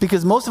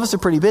 Because most of us are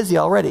pretty busy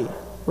already,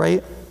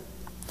 right?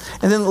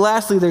 And then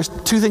lastly, there's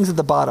 2 things at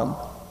the bottom.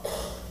 I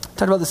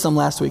talked about this some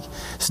last week.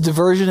 It's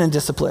diversion and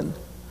discipline.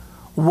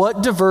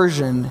 What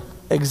diversion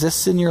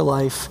exists in your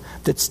life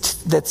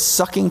that's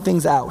sucking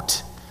things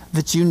out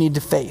that you need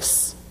to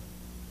face?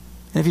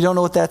 And if you don't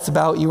know what that's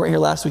about, you weren't here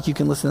last week, you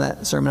can listen to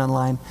that sermon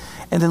online.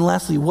 And then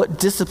lastly, what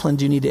discipline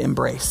do you need to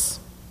embrace?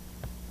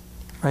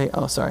 Right?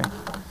 Oh, sorry.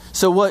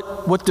 So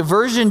what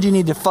diversion do you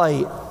need to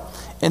fight?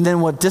 And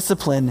then what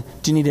discipline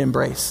do you need to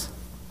embrace?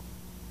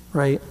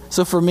 Right?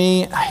 So for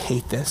me, I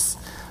hate this.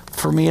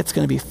 For me, it's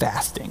going to be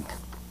fasting.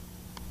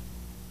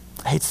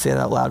 I hate to say it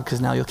out loud because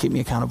now you'll keep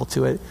me accountable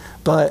to it.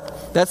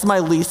 But that's my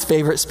least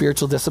favorite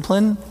spiritual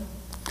discipline.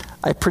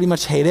 I pretty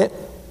much hate it.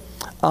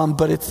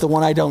 But it's the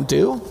one I don't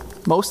do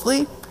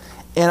mostly.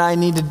 And I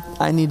need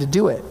to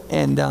do it.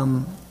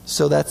 And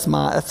so that's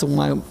my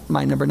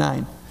number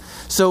 9.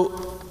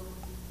 So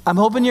I'm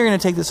hoping you're going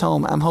to take this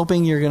home. I'm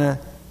hoping you're going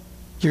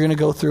to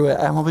go through it.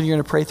 I'm hoping you're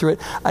going to pray through it.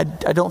 I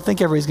don't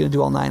think everybody's going to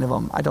do all 9 of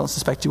them. I don't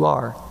suspect you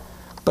are.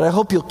 But I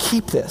hope you'll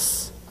keep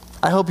this.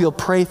 I hope you'll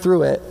pray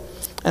through it.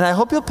 And I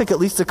hope you'll pick at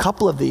least a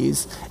couple of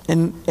these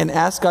and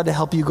ask God to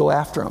help you go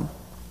after them.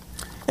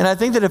 And I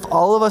think that if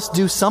all of us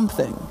do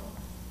something,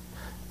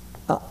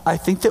 I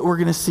think that we're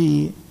going to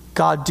see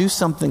God do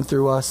something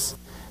through us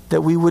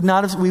that we would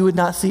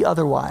not see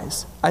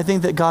otherwise. I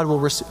think that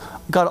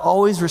God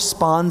always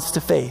responds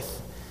to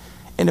faith.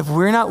 And if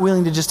we're not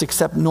willing to just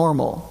accept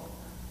normal,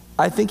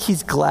 I think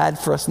he's glad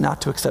for us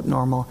not to accept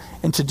normal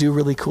and to do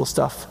really cool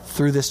stuff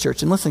through this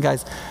church. And listen,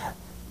 guys,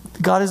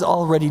 God is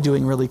already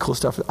doing really cool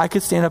stuff. I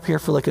could stand up here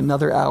for like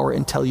another hour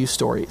and tell you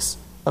stories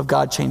of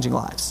God changing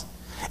lives.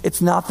 It's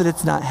not that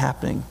it's not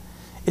happening.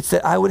 It's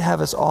that I would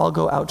have us all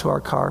go out to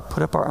our car,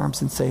 put up our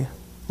arms and say,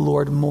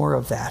 Lord, more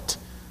of that.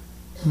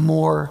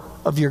 More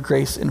of your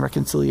grace and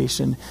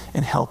reconciliation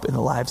and help in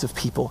the lives of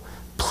people.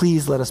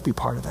 Please let us be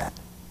part of that.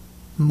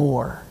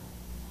 More.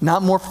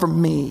 Not more for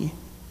me,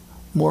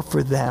 more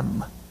for them.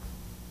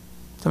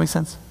 Does that make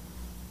sense?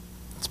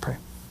 Let's pray.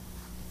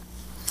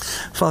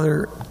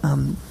 Father,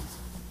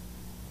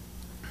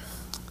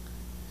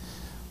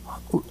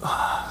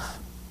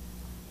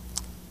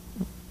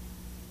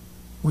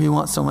 we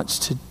want so much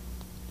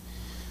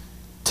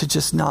to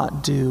just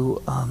not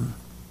do.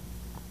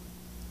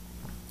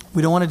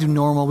 We don't want to do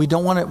normal. We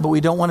don't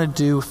want to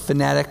do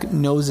fanatic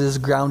noses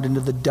ground into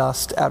the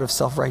dust out of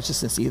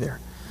self-righteousness either.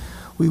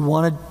 We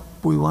want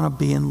to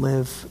be and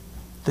live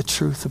the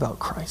truth about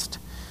Christ.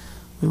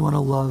 We want to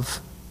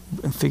love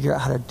and figure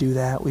out how to do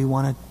that. We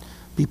want to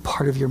be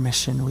part of your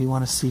mission. We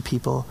want to see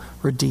people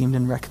redeemed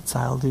and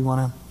reconciled. We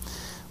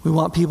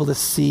want people to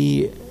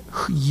see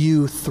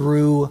you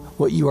through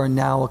what you are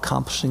now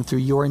accomplishing through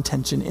your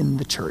intention in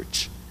the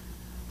church,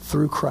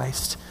 through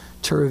Christ,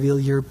 to reveal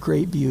your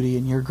great beauty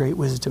and your great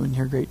wisdom and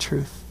your great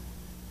truth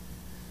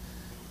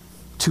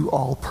to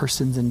all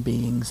persons and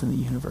beings in the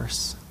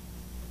universe.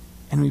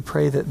 And we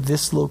pray that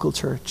this local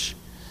church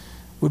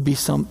would be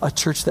a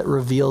church that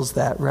reveals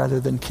that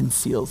rather than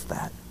conceals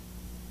that.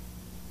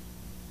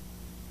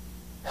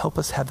 Help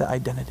us have that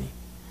identity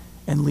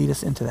and lead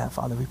us into that,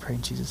 Father. We pray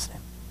in Jesus'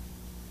 name.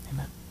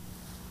 Amen.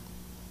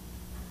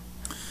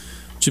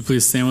 Would you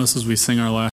please stand with us as we sing our last